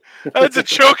 That's a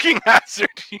choking hazard.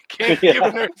 You can't Yeah. give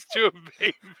nerds to a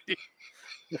baby.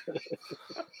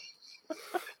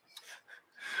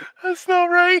 That's not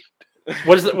right.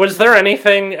 Was there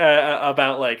anything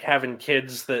about like having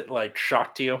kids that like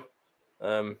shocked you?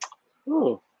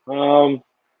 Ooh.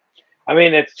 I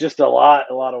mean, it's just a lot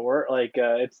of work. Like,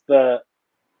 it's the,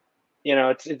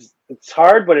 it's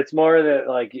hard, but it's more that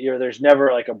like there's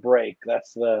never like a break.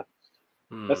 That's the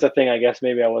thing. I guess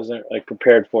maybe I wasn't like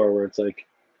prepared for, where it's like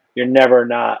you're never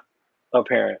not a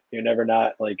parent. You're never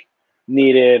not like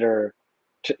needed or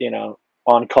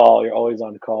on call. You're always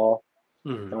on call.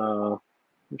 I'm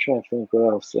trying to think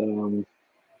what else.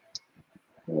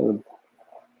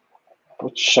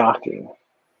 What's shocking?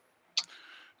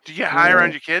 Do you get high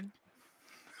around your kid?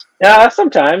 Yeah,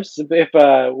 sometimes if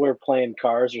we're playing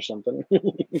cars or something. No,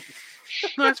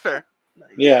 that's fair.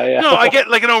 Yeah. No, I get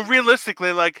like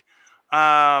realistically, like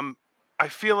I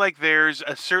feel like there's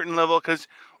a certain level because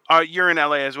you're in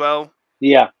LA as well.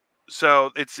 Yeah.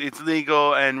 So it's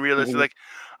legal and realistic. Mhm. Like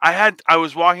I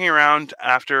was walking around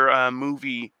after a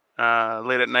movie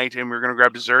late at night, and we were gonna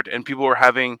grab dessert, and people were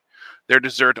having their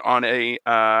dessert on a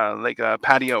like a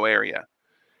patio area,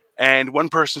 and one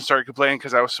person started complaining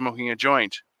because I was smoking a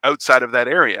joint outside of that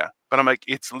area. But I'm like,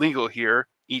 it's legal here.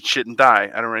 Eat shit and die.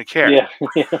 I don't really care. Yeah.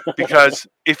 Because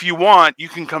if you want, you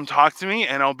can come talk to me,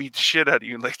 and I'll beat the shit out of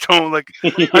you. Like, don't like.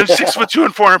 I'm 6'2"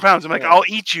 and 400 pounds. I'm like, I'll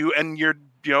eat you, and your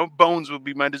bones will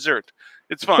be my dessert.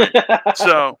 It's fine.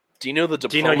 So, Do you know the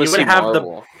you know, diplomacy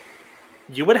marvel?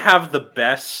 You would have the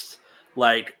best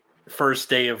like first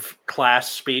day of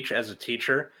class speech as a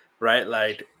teacher, right?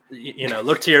 Like,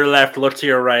 look to your left, look to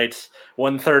your right.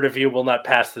 1/3 of you will not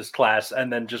pass this class,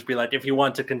 and then just be like, if you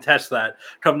want to contest that,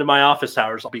 come to my office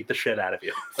hours. I'll beat the shit out of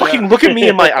you. Fucking look at me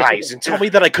in my eyes and tell me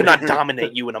that I could not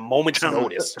dominate you in a moment's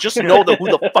notice. Just know who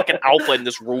the fucking alpha in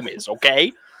this room is,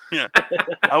 okay? yeah,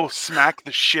 I will smack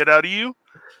the shit out of you,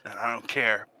 and I don't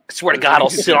care. I swear to God, I'll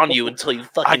sit on you until you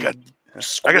I fucking got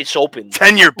squish open.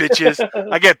 tenure, bitches.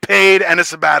 I get paid and a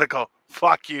sabbatical.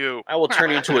 Fuck you. I will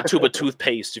turn you into a tube of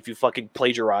toothpaste if you fucking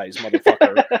plagiarize,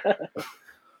 motherfucker.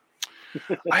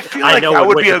 I feel I like know that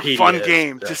what would be a Wikipedia fun is,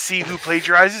 game yeah. to see who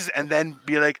plagiarizes and then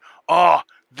be like, oh,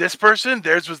 this person,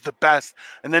 theirs was the best.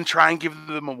 And then try and give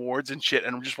them awards and shit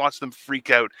and just watch them freak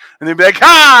out. And then be like,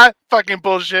 ha, fucking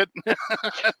bullshit.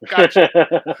 Gotcha.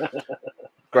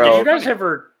 Bro, Did you guys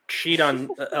ever cheat on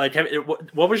like?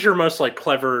 What was your most like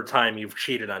clever time you've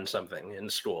cheated on something in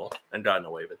school and gotten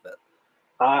away with it?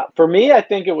 For me, I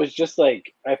think it was just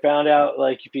like I found out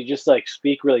like if you just like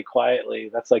speak really quietly,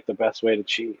 that's like the best way to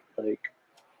cheat. Like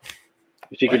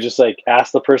if you could just like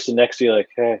ask the person next to you, like,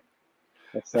 "Hey,"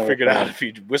 that's I figured out if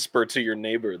you whisper to your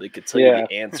neighbor, they could tell you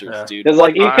the answers, dude. Because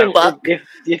like you can, fuck?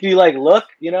 if you like look,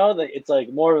 it's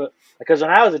like more because when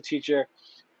I was a teacher,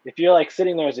 if you're like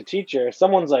sitting there as a teacher, if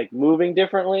someone's like moving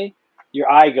differently, your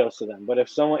eye goes to them. But if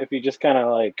you just kind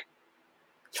of like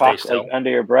Stay talk still. like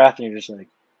under your breath and you're just like,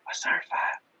 What's our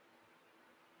fat?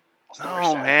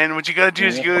 No, man. What you gotta do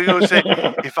is you gotta go say,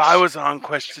 if I was on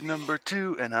question number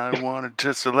 2 and I wanted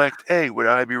to select A, would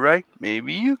I be right?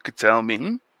 Maybe you could tell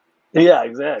me. Yeah,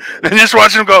 exactly. And just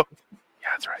watch him go, yeah,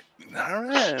 that's right. All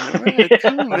right,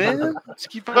 cool, man. Let's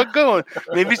keep on going.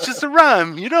 Maybe it's just a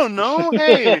rhyme. You don't know.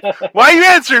 Hey, why are you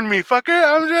answering me, fucker?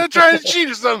 I'm just trying to cheat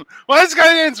or something. Why is this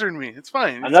guy answering me? It's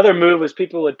fine. Another move was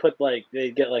people would put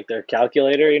they'd get their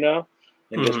calculator,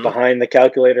 and just behind the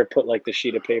calculator put the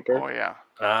sheet of paper. Oh yeah.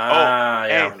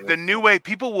 Yeah. Hey, the new way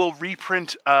people will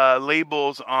reprint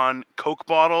labels on Coke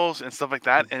bottles and stuff like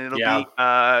that, and it'll be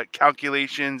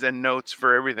calculations and notes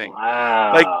for everything.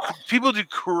 Wow. Like people do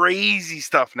crazy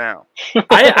stuff now.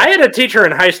 I had a teacher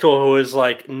in high school who was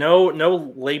like,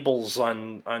 no labels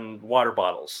on water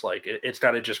bottles. Like it's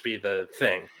got to just be the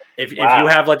thing. If you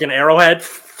have an arrowhead,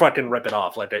 fucking rip it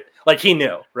off. Like he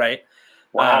knew, right?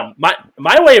 Wow.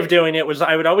 My way of doing it was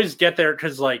I would always get there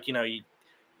because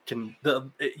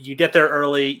you get there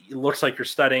early. It looks like you're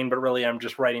studying, but really I'm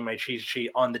just writing my cheat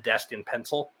sheet on the desk in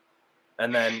pencil.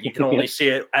 And then you can only see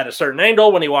it at a certain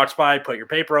angle. When he walks by, put your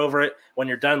paper over it. When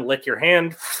you're done, lick your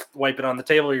hand, wipe it on the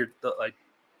table. You're like,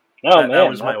 that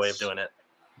was my way of doing it.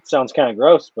 It sounds kind of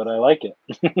gross, but I like it.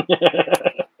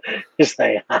 Just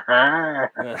like,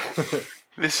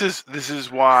 This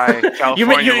is why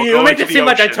California you make it seem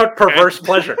like I took perverse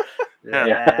pleasure.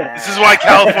 Yeah. This is why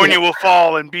California will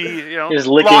fall and be, Just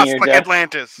lost like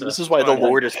Atlantis. This is why the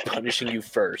Lord is punishing you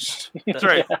first. That's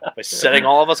right. By setting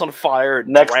all of us on fire. And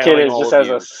next kid just has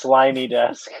you. a slimy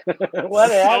desk.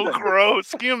 What happened? So gross.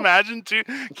 Can you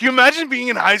imagine being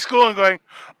in high school and going,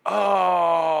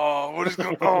 oh, what is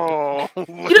going on?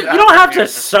 You don't have to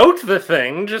soak the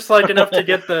thing, just enough to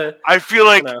get the... I feel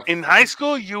like in high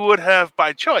school you would have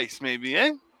by choice, maybe,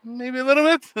 Maybe a little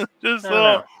bit. Just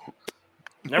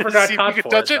never got caught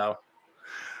for it, though.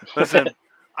 Listen,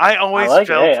 I always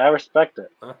felt... Hey, I respect it.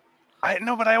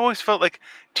 I always felt like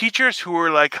teachers who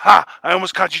were like, ha, I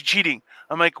almost caught you cheating.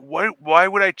 I'm like, why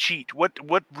would I cheat?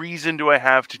 What reason do I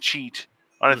have to cheat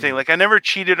on a thing? Like, I never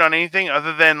cheated on anything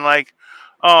other than like,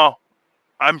 oh,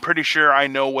 I'm pretty sure I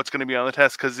know what's going to be on the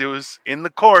test because it was in the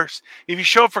course. If you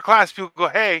show up for class, people go,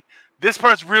 hey, this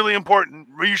part's really important.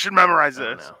 You should memorize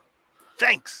this. No.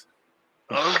 Thanks.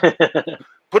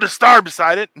 Put a star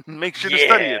beside it and make sure to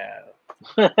study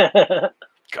it.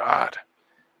 God.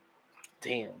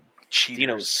 Damn. Cheaters.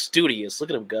 Dino's studious.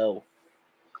 Look at him go.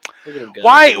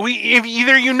 Why? If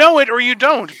either you know it or you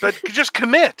don't, but just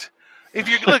commit. If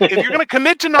you're going to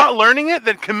commit to not learning it,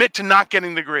 then commit to not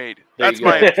getting the grade. That's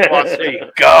my philosophy. There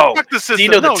you go. Fuck the system.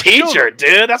 Dino the teacher,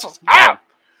 dude. That's what's up.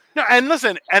 No, and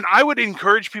listen, and I would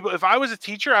encourage people. If I was a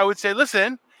teacher, I would say,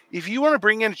 listen, if you want to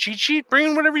bring in a cheat sheet, bring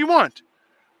in whatever you want,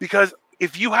 because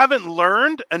if you haven't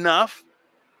learned enough,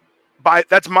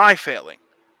 that's my failing.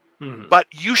 But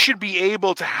you should be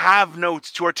able to have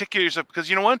notes to articulate yourself because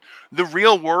you know what? The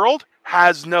real world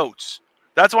has notes.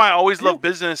 That's why I always love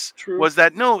business. True. Was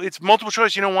that it's multiple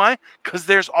choice. You know why? Because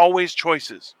there's always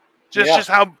choices. Just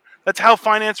that's how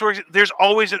finance works. There's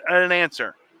always an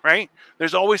answer, right?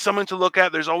 There's always someone to look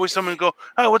at. There's always someone to go,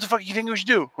 oh, what the fuck you think we should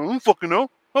do? I don't fucking know.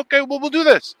 Okay, well, we'll do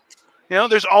this.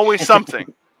 There's always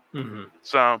something.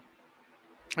 So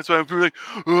that's why people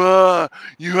are like,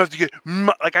 you have to get...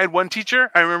 Like, I had one teacher,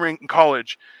 I remember in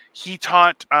college, he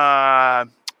taught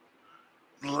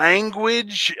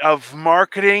language of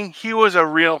marketing. He was a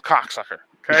real cocksucker.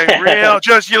 Okay? Real.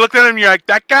 You looked at him, you're like,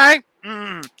 that guy?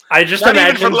 I just Not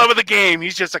imagine... even for the love of the game,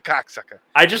 he's just a cocksucker.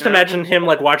 I just imagine him,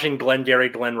 watching Glengarry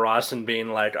Glen Ross and being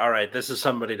like, all right, this is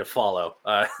somebody to follow.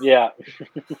 Yeah.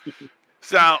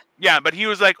 So, yeah, but he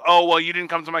was like, oh, well, you didn't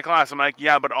come to my class. I'm like,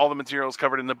 yeah, but all the material's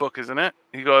covered in the book, isn't it?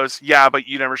 He goes, yeah, but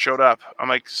you never showed up. I'm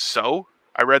like, so?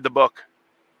 I read the book.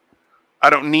 I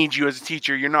don't need you as a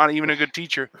teacher. You're not even a good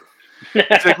teacher.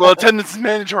 He's like, well, attendance is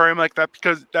mandatory. I'm like,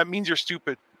 that means you're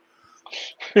stupid.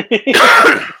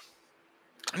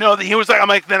 No, he was like, I'm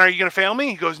like, then are you going to fail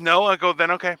me? He goes, no. I go, then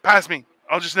okay, pass me.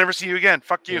 I'll just never see you again.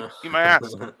 Fuck you. Eat my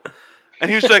ass. And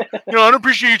he was like, I don't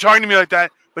appreciate you talking to me like that.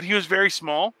 But he was very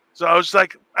small. So I was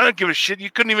like, I don't give a shit.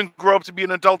 You couldn't even grow up to be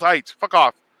an adult height. Fuck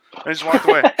off. I just walked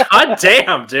away. God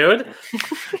damn, dude.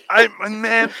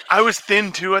 I was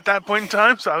thin too at that point in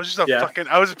time. So I was just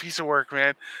I was a piece of work,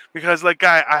 man. Because I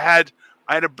had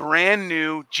a brand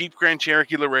new Jeep Grand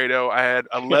Cherokee Laredo. I had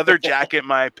a leather jacket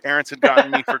my parents had gotten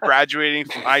me for graduating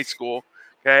from high school.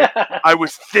 Okay. I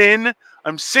was thin.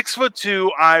 I'm 6'2".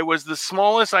 I was the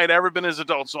smallest I'd ever been as an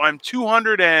adult. So I'm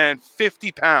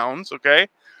 250 pounds. Okay.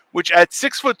 Which at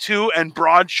 6'2" and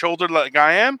broad shouldered like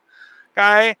I am,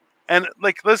 and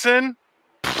listen,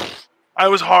 I I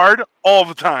was hard all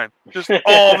the time, just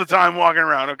all the time walking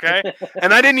around, okay?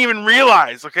 And I didn't even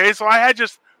realize, okay? So I had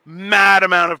just mad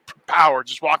amount of power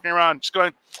just walking around, just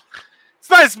going, it's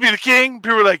nice to be the king.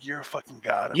 People were like, you're a fucking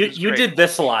god. You did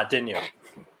this a lot, didn't you?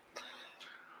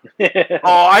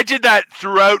 Oh, I did that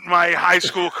throughout my high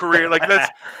school career. Like,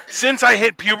 that's since I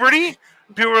hit puberty.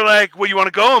 People were like, well, you want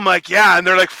to go? I'm like, yeah. And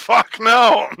they're like, fuck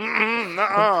no.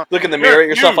 Nuh-uh. Look in the mirror at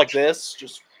yourself like this.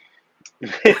 Just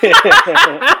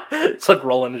it's like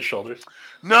rolling his shoulders.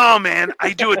 No, man.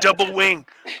 I do a double wing.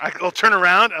 I'll turn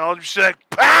around and I'll just be like,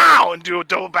 pow, and do a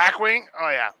double back wing. Oh,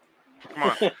 yeah. Come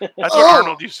on. That's what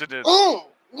Arnold used to do.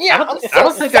 Yeah, I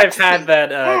don't think I've had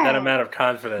that amount of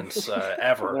confidence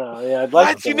ever. No, yeah, I'd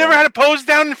like What? You never had a pose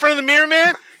down in front of the mirror,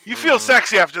 man? You feel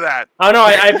sexy after that. Oh no,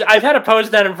 I've had a pose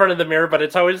down in front of the mirror, but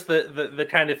it's always the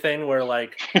kind of thing where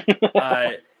like,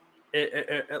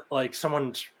 like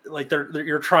someone's like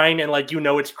you're trying and like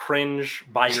it's cringe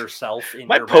by yourself.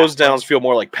 My pose downs feel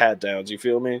more like pat downs. You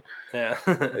feel me? Yeah,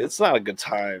 it's not a good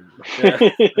time. Yeah.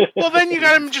 Well, then you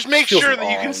gotta just make Feels sure that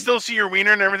you wrong. can still see your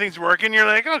wiener and everything's working. You're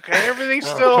like, okay, everything's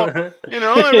still,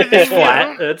 everything's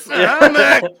flat. It's I'm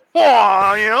like,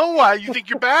 oh, why? You think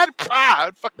you're bad?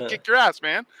 I'd fucking kick your ass,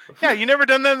 man. Yeah, you never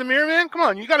done that in the mirror, man? Come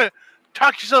on, you gotta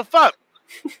talk yourself up.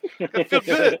 You gotta feel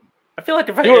good. I feel like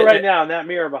if I do it right now in that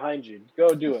mirror behind you.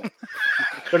 Go do it.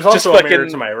 There's also Just a mirror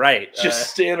fucking- to my right.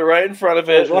 Just stand right in front of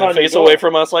it, one and on face your away door.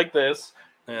 from us like this.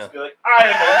 Yeah. Be like, I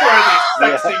am a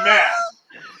worthy, sexy man.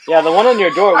 Yeah, the one on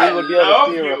your door, we would be able love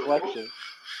to see your you. reflection.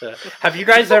 Have you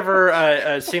guys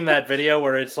ever seen that video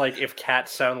where it's like if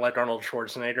cats sound like Arnold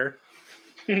Schwarzenegger?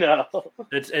 No.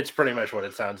 It's pretty much what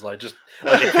it sounds like. Just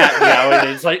like a cat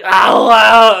meowing. It's like ow,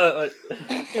 ow.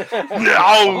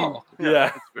 No.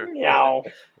 Yeah. Meow.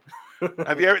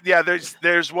 Have you ever? Yeah,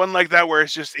 there's one like that where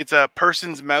it's a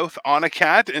person's mouth on a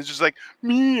cat and it's just like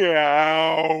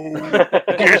meow.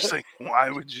 You're just like, why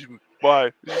would you? Why?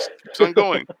 It just keeps on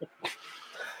going.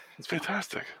 It's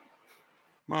fantastic.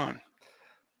 Come on.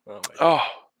 Oh, my God. Oh,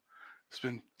 it's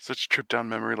been such a trip down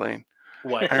memory lane.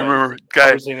 What? I remember,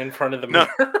 guys. Posing in front of the No,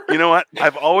 mirror. you know what?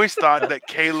 I've always thought that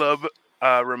Caleb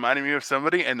reminded me of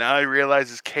somebody, and now I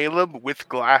realize it's Caleb with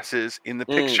glasses in the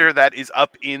picture that is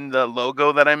up in the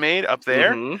logo that I made up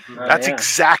there. Mm-hmm. That's yeah.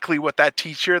 exactly what that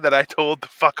teacher that I told to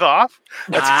fuck off.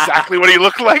 That's exactly what he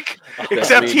looked like.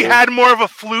 Except he had more of a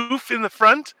floof in the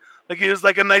front. Like he was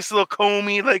like a nice little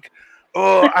comey. Like,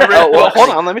 I read. Oh, well, hold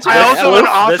on. Let me tell I you. also am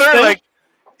an This author. thing? Like,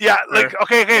 yeah, like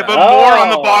okay, Yeah. but more on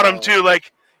the Oh. bottom too.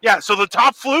 Like, yeah. So the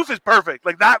top floof is perfect.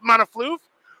 Like that amount of floof,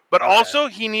 but Okay. also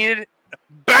he needed,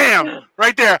 bam,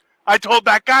 right there. I told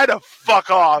that guy to fuck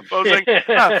off. I was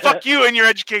like, fuck you and your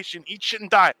education. Eat shit and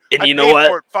die. And I you know paid what?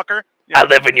 for it, fucker. Yeah. I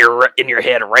live in your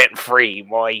head rent free,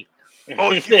 boy.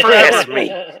 Oh, That's forever.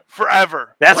 me.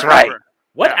 Forever. That's Forever. right.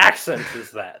 What Yeah. accent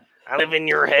is that? I live in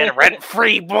your head rent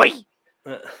free, boy.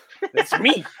 That's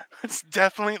me. It's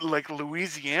definitely like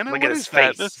Louisiana. Look What at is his that?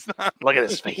 face. That's not... Look at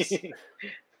his face.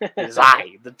 His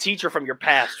eye. The teacher from your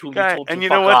past who you Guy. told And to you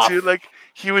fuck know what, off. too? Like,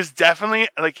 he was definitely,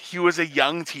 like, he was a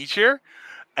young teacher.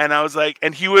 And I was like,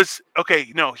 and he was,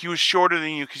 okay, no, he was shorter than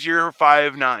you because you're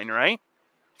 5'9", right?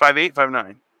 5'8",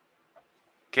 5'9".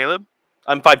 Caleb?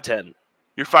 I'm 5'10".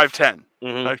 You're 5'10". Mm-hmm.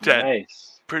 5'10". Nice.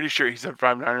 Pretty sure he said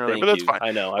 5'9" earlier, Thank but that's you. fine.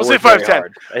 I know. I We'll say work very 5'10".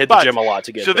 hard. I hit But- the gym a lot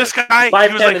to get So there. this guy, he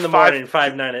 5'10" was like in the 5. morning,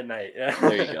 5'9" at night. Yeah.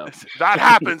 There you go. That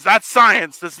happens. That's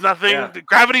science. That's nothing. Yeah.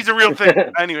 Gravity's a real thing.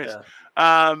 Anyways,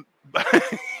 Yeah. but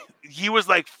he was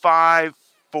like 5'4",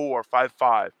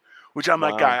 5'5", which I'm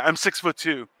like, Wow. guy, I'm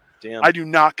 6'2". Damn. I do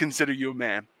not consider you a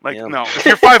man. Like, Damn. no. If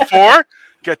you're 5'4",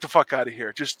 get the fuck out of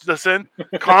here. Just listen,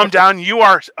 calm down. You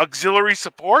are auxiliary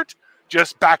support.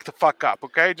 Just back the fuck up,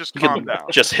 okay? Just You calm could down.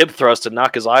 just hip thrust and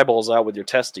knock his eyeballs out with your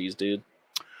testes, dude.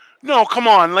 No, come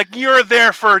on. Like, you're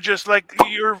there for just like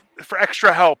you're for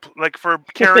extra help, like for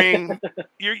carrying.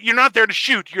 You're not there to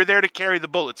shoot. You're there to carry the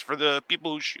bullets for the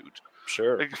people who shoot.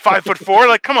 Sure. Like 5'4",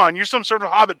 like come on, you're some sort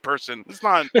of hobbit person. It's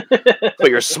not But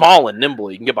you're small and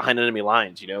nimble. You can get behind enemy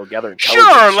lines, gather intelligence.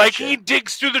 sure. and Like shit. he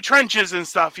digs through the trenches and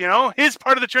stuff. His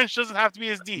part of the trench doesn't have to be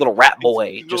as deep. Little rat boy,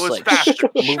 It's- just it's like faster.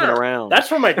 moving Sure. around. That's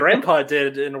what my grandpa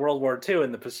did in World War II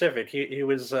in the Pacific. He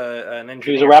was an engineer.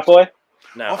 He was a rat boy?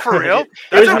 No, Oh, for real? He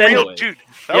That's was a an real engineer. dude.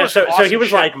 That yeah, was so awesome he was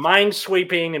shit. like mine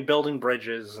sweeping and building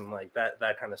bridges and like that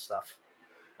kind of stuff.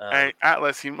 Hey,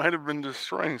 Atlas, he might have been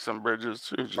destroying some bridges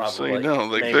too. Just so you Probably. know,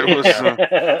 like Maybe. there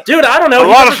was Dude, I don't know. a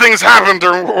he lot never- of things happened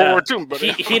during World Yeah. War II, but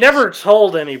he never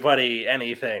told anybody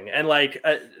anything, and like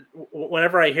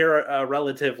whenever I hear a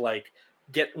relative like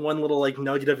get one little like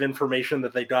nugget of information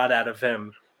that they got out of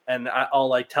him, and I'll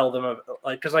like tell them of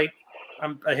like because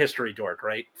I'm a history dork,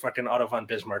 right? Fucking Otto von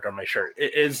Bismarck on my shirt.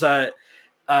 It is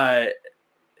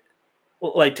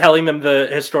like telling them the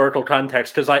historical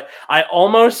context, because I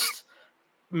almost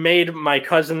made my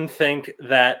cousin think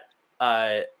that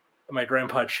my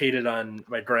grandpa cheated on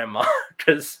my grandma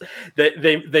because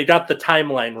they got the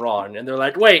timeline wrong, and they're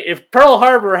like, wait, if Pearl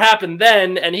Harbor happened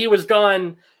then and he was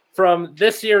gone from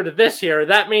this year to this year,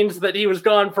 that means that he was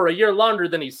gone for a year longer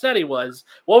than he said he was.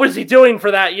 What was he doing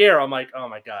for that year? I'm like, oh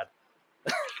my god.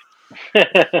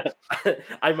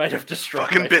 I might have destroyed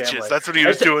fucking my bitches. family. That's what he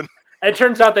was doing. It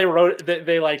turns out they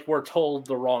like were told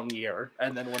the wrong year,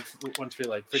 and then once we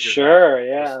like figured sure, out,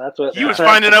 yeah, that's what he was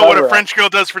finding out what a French girl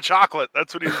does for chocolate.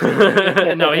 That's what he was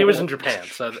doing. No, he was in Japan,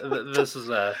 so this is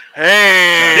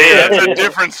hey, that's a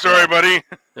different story, buddy.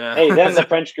 Yeah. Hey, then the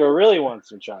French girl really wants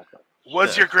some chocolate.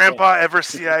 Was your grandpa ever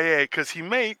CIA? Because he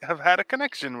may have had a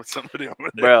that with somebody over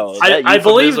there. Bro, I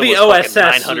believe the was OSS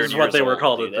fucking is what they were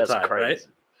called dude. at the time, crazy.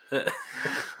 right?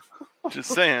 Just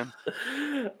saying.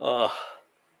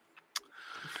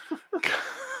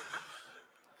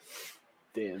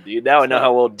 Damn, dude. Now I know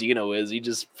how old Dino is. He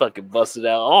just fucking busted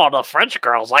out. Oh, the French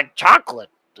girls like chocolate.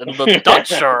 And the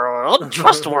Dutch are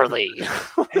untrustworthy.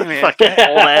 Hey, man. Fucking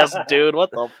old ass dude.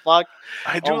 What the fuck?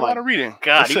 I do a lot of reading.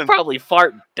 God, Listen. he probably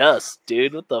fart dust,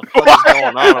 dude. What the fuck is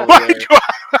going on over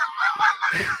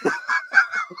there?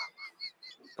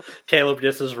 Caleb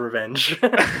gets his revenge.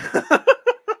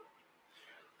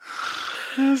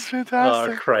 That's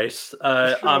fantastic. Oh, Christ.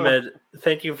 Ahmed,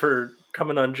 thank you for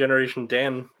coming on Generation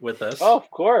Dan with us. Oh,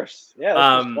 of course. Yeah,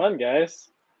 this was fun, guys.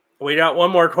 We got one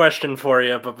more question for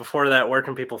you, but before that, where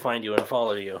can people find you and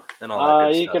follow you and all that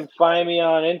good You stuff? can find me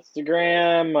on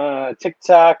Instagram,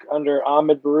 TikTok under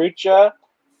Ahmed Bharoocha,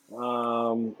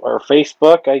 or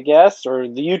Facebook, I guess, or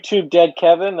the YouTube Dead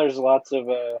Kevin. There's lots of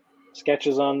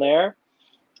sketches on there.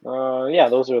 Yeah,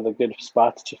 those are the good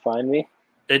spots to find me.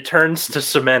 It turns to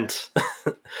cement.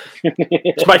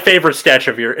 It's my favorite sketch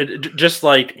of your. Just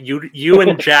like you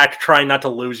and Jack trying not to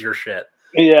lose your shit.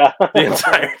 Yeah, the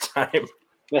entire time.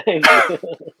 Thank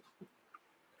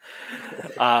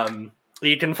you.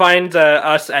 You can find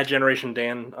us at Generation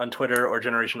Dan on Twitter or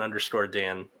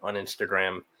Generation_Dan on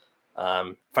Instagram.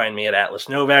 Find me at Atlas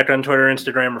Novak on Twitter,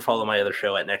 Instagram, or follow my other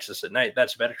show at Nexus at Night.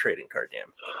 That's about a trading card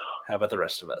game. How about the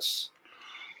rest of us?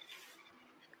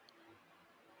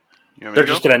 They're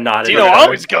just gonna nod. Dino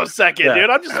always goes second, dude.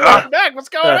 I'm just looking back. What's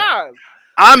going on?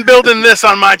 I'm building this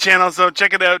on my channel, so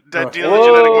check it out. Dino the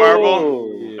Genetic Marble.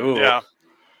 Ooh. Yeah.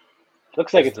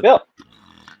 Looks like it's built.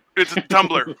 It's a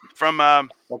tumbler from That's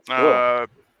cool.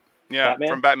 Batman?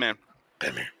 From Batman.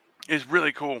 It's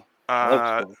really cool.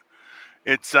 Cool.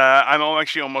 It's I'm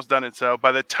actually almost done it. So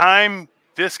by the time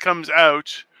this comes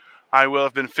out, I will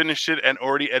have been finished it and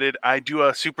already edited. I do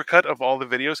a supercut of all the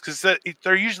videos because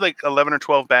they're usually like 11 or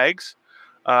 12 bags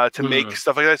to make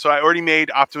stuff like that. So I already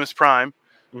made Optimus Prime,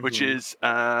 which is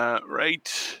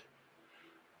right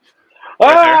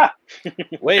there.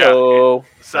 Wayo.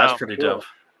 So That's pretty dope.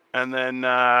 And then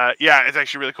it's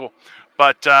actually really cool.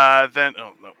 But then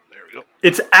there we go.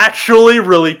 It's actually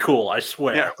really cool. I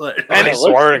swear. Yeah. And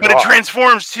but it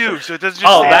transforms too, so it doesn't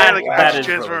just that is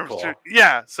transforms really cool. too.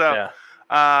 Yeah. So.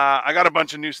 I got a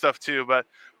bunch of new stuff too, but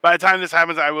by the time this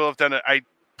happens, I will have done it. I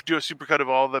do a supercut of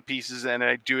all the pieces, and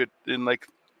I do it in like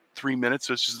 3 minutes.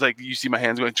 So it's just like you see my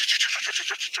hands going,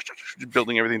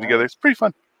 building everything together. It's pretty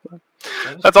fun.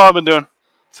 That's all I've been doing.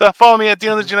 So follow me at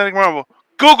Dino the Genetic Marble.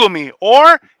 Google me,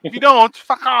 or if you don't,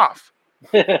 fuck off.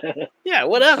 Yeah,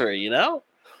 whatever,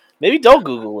 Maybe don't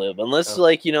Google him unless,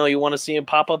 you want to see him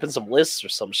pop up in some lists or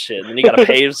some shit. And you got to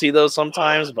pay to see those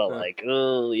sometimes, but,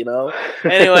 Anyway,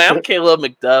 I'm Caleb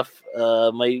McDuff.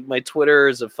 My Twitter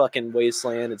is a fucking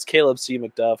wasteland. It's Caleb C.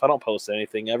 McDuff. I don't post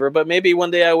anything ever, but maybe one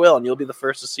day I will, and you'll be the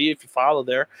first to see if you follow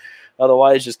there.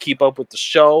 Otherwise, just keep up with the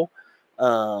show.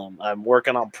 I'm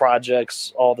working on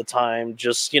projects all the time,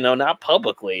 just, not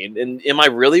publicly. And am I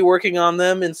really working on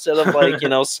them instead of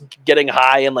getting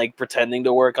high and pretending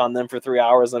to work on them for 3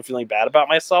 hours and feeling bad about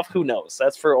myself? Who knows?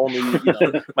 That's for only,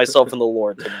 myself and the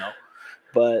Lord to know.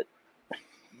 But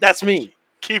that's me.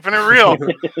 Keeping it real.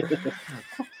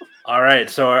 All right.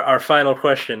 So our final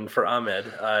question for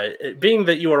Ahmed, being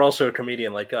that you are also a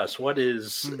comedian like us, what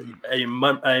is a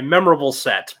memorable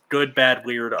set? Good, bad,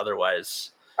 weird,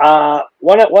 otherwise?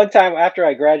 One time after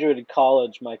I graduated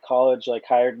college, my college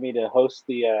hired me to host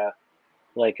the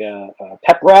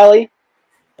pep rally.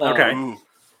 Okay.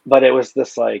 But it was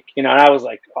this and I was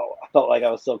I felt like I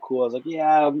was so cool. I was like,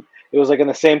 yeah. It was in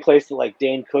the same place that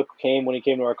Dane Cook came when he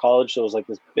came to our college. So it was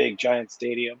this big giant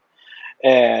stadium,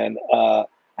 and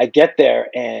I get there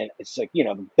and it's the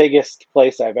biggest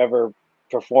place I've ever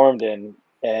performed in.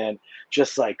 And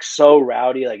just so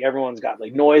rowdy, everyone's got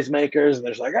noisemakers and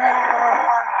there's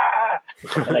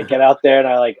and I get out there and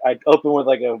I open with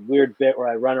like a weird bit where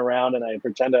I run around and I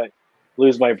pretend to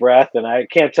lose my breath, and I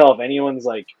can't tell if anyone's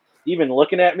like even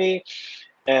looking at me,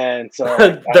 and so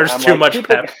like, there's I'm too like, much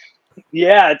pep.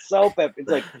 Yeah, it's so pep. It's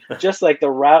like just like the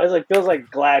route. It's like feels like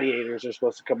gladiators are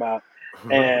supposed to come out,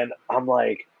 and I'm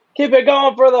like, keep it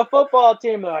going for the football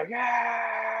team. They're like,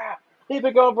 yeah, keep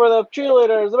it going for the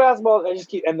cheerleaders, the basketball. I just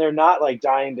keep, and they're not like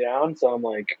dying down. So I'm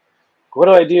like, what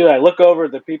do? I look over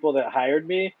at the people that hired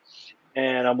me,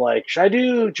 and I'm like, should I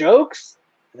do jokes?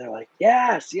 And they're like,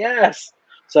 yes, yes.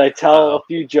 So I tell a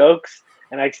few jokes,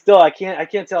 and I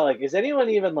can't tell, like, is anyone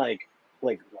even like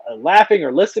laughing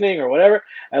or listening or whatever.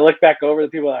 I look back over the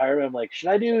people that hired me. I'm like, should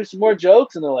I do some more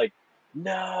jokes? And they're like,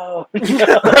 no.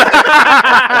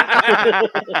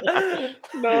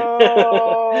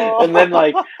 No. And then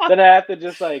I have to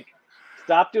just like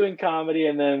stop doing comedy,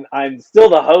 and then I'm still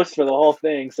the host for the whole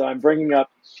thing. So I'm bringing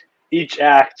up each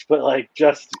act, but like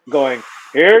just going,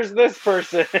 here's this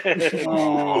person. So it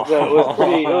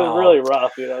was really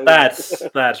rough, you know.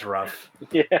 That's rough.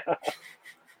 Yeah.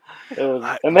 It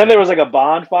was, and then there was like a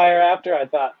bonfire after. I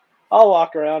thought, I'll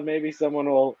walk around, maybe someone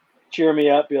will cheer me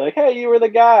up, be like, hey, you were the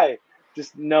guy.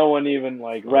 Just no one even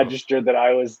like registered that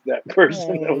I was that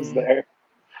person that was there.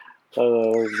 So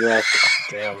it was rough.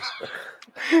 Damn.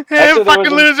 Hey,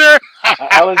 fucking loser!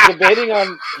 I was debating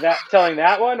on telling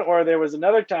that one, or there was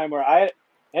another time where I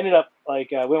ended up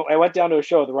like I went down to a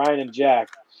show with Ryan and Jack.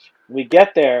 We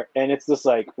get there, and it's this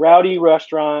like rowdy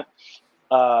restaurant,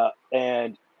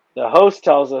 and the host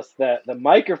tells us that the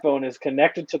microphone is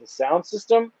connected to the sound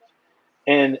system,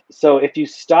 and so if you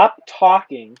stop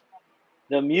talking,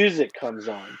 the music comes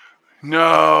on.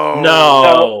 No.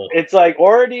 So it's like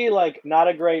already like not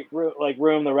a great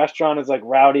room. The restaurant is like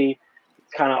rowdy,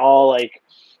 kind of all like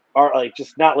are like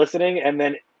just not listening. And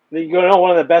then you know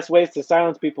one of the best ways to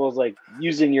silence people is like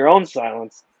using your own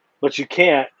silence, but you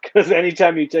can't because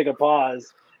anytime you take a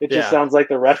pause, it just sounds like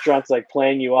the restaurant's like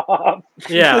playing you off.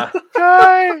 Yeah.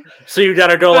 So you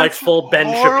gotta go like full Ben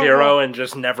Shapiro and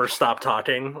just never stop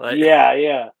talking. Like...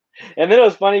 Yeah. And then it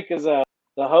was funny because the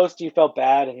host, he felt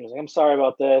bad and he was like, I'm sorry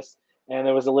about this. And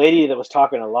there was a lady that was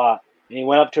talking a lot, and he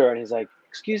went up to her and he's like,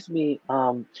 excuse me,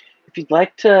 if you'd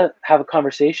like to have a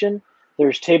conversation,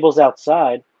 there's tables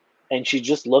outside. And she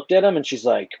just looked at him and she's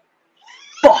like,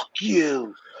 fuck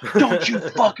you. Don't you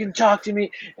fucking talk to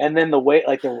me. And then the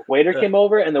waiter came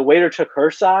over, and the waiter took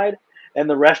her side, and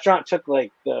the restaurant took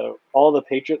like all the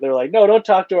patrons. They're like, no, don't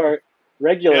talk to our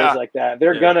regulars like that.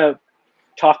 They're gonna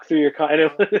talk through your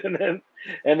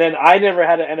and then I never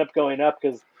had to end up going up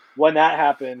because when that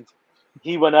happened,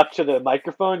 he went up to the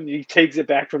microphone and he takes it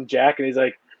back from Jack and he's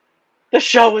like, the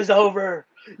show is over.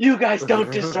 You guys don't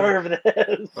deserve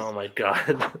this. Oh my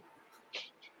god.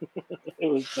 It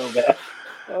was so bad.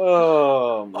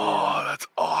 Oh, man. Oh, that's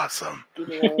awesome.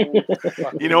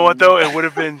 You know what though? It would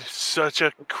have been such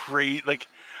a great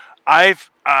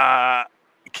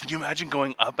can you imagine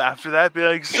going up after that? Be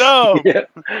like, so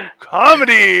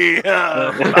comedy.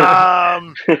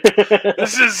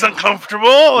 This is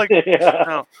uncomfortable. Like,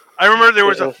 no. I remember there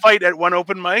was a fight at one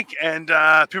open mic, and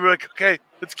people were like, "Okay,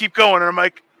 let's keep going." And I'm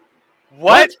like,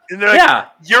 "What?" And they're like,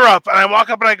 "You're up." And I walk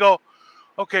up and I go,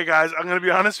 "Okay, guys, I'm gonna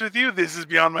be honest with you. This is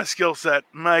beyond my skill set.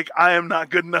 I'm like, I am not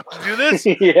good enough to do this.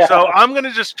 So I'm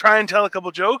gonna just try and tell a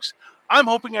couple jokes. I'm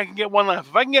hoping I can get one laugh.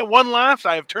 If I can get one laugh,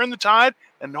 I have turned the tide,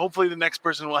 and hopefully the next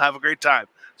person will have a great time."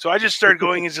 So I just started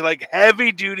going into like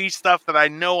heavy duty stuff that I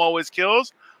know always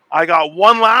kills. I got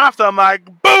one laugh. I'm like,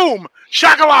 boom,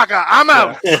 shakalaka, I'm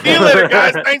out. See you later,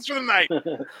 guys. Thanks for the night.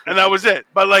 And that was it.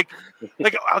 But like,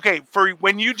 okay, for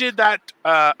when you did that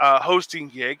hosting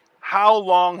gig, how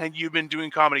long had you been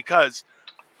doing comedy? Because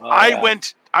I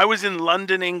was in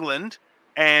London, England,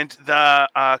 and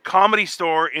the Comedy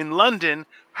Store in London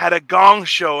had a Gong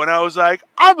show, and I was like,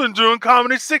 I've been doing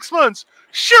comedy 6 months.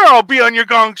 Sure, I'll be on your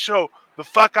Gong show. The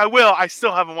fuck I will. I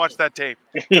still haven't watched that tape.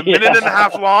 A minute and a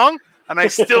half long, and I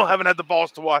still haven't had the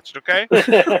balls to watch it, okay?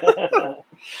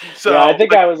 So I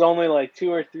think I was only like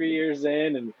 2 or 3 years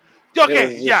in, and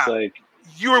like,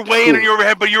 you were way in your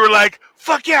overhead, but you were like,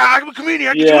 fuck yeah, I'm a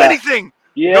comedian, I can do anything.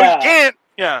 Yeah. No, you can't.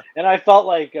 Yeah. And I felt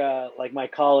like my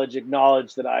college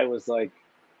acknowledged that I was like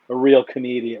a real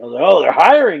comedian. I was like, oh, they're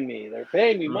hiring me. They're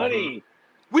paying me money.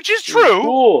 Which is true.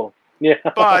 Cool. Yeah.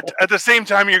 But at the same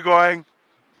time, you're going,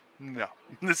 no.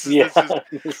 This is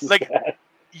like, bad.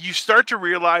 You start to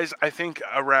realize, I think,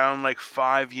 around like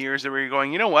 5 years that where you're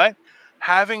going, you know what?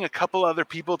 Having a couple other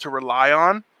people to rely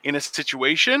on in a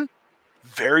situation,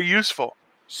 very useful.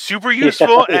 Super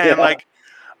useful.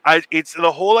 It's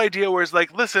the whole idea where it's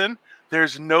like, listen,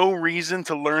 There's no reason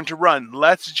to learn to run.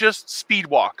 Let's just speed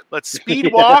walk. Let's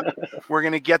speed walk. We're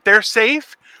going to get there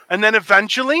safe. And then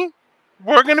eventually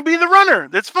we're going to be the runner.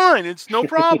 That's fine. It's no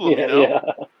problem, you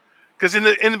know? Because in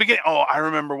the beginning, I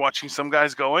remember watching some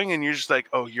guys going, and you're just like,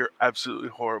 oh, you're absolutely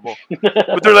horrible.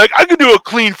 But they're like, I can do a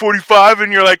clean 45,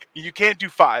 and you're like, you can't do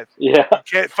 5. Yeah. You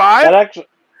can't 5?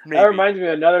 That reminds me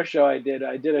of another show I did.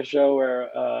 I did a show where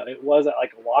it was at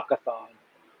like a walkathon,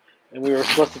 and we were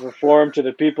supposed to perform to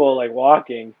the people like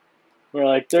walking. We're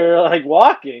like, they're like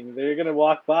walking. They're gonna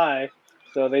walk by.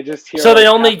 So they just hear. So they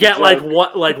only get like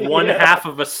one half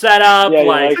of a setup,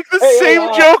 like the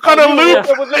same joke on a loop.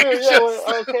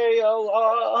 Okay.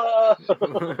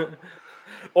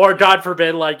 Or God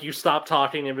forbid, like you stop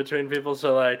talking in between people.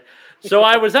 So so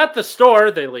I was at the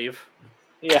store. They leave.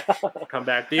 Yeah. Come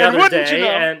back the other day,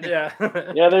 and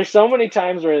yeah. There's so many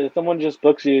times where someone just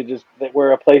books you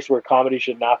where a place where comedy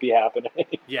should not be happening.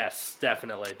 Yes,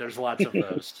 definitely. There's lots of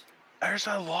those. There's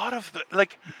a lot of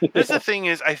that's the thing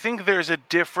is, I think there's a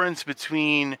difference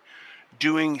between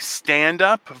doing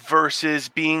stand-up versus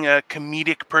being a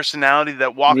comedic personality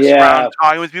that walks around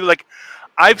talking with people. Like,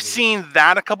 I've seen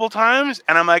that a couple times,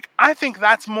 and I'm like, I think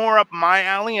that's more up my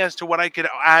alley as to what I could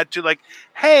add to, like,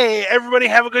 hey, everybody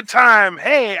have a good time.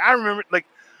 Hey, I remember, like,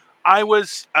 I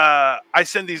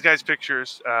sent these guys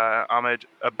pictures, Ahmed,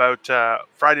 about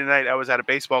Friday night. I was at a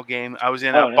baseball game. I was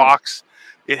in a box.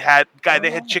 It had they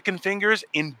had chicken fingers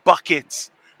in buckets.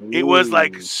 Ooh. It was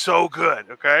like so good.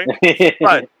 Okay.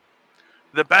 But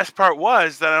the best part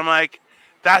was that I'm like,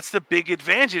 that's the big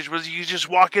advantage was you just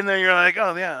walk in there. You're like,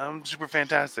 oh yeah, I'm super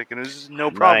fantastic. And it was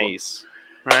no problem. Nice.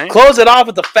 Right. Close it off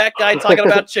with the fat guy talking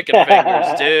about chicken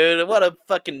fingers, dude. What a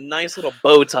fucking nice little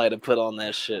bow tie to put on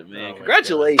that shit, man.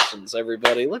 Congratulations,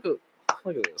 everybody. Look at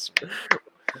this.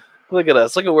 Look at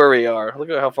us. Look at where we are. Look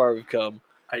at how far we've come.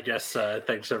 I guess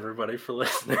thanks everybody for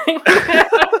listening.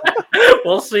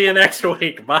 We'll see you next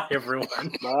week. Bye,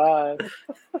 everyone. Bye.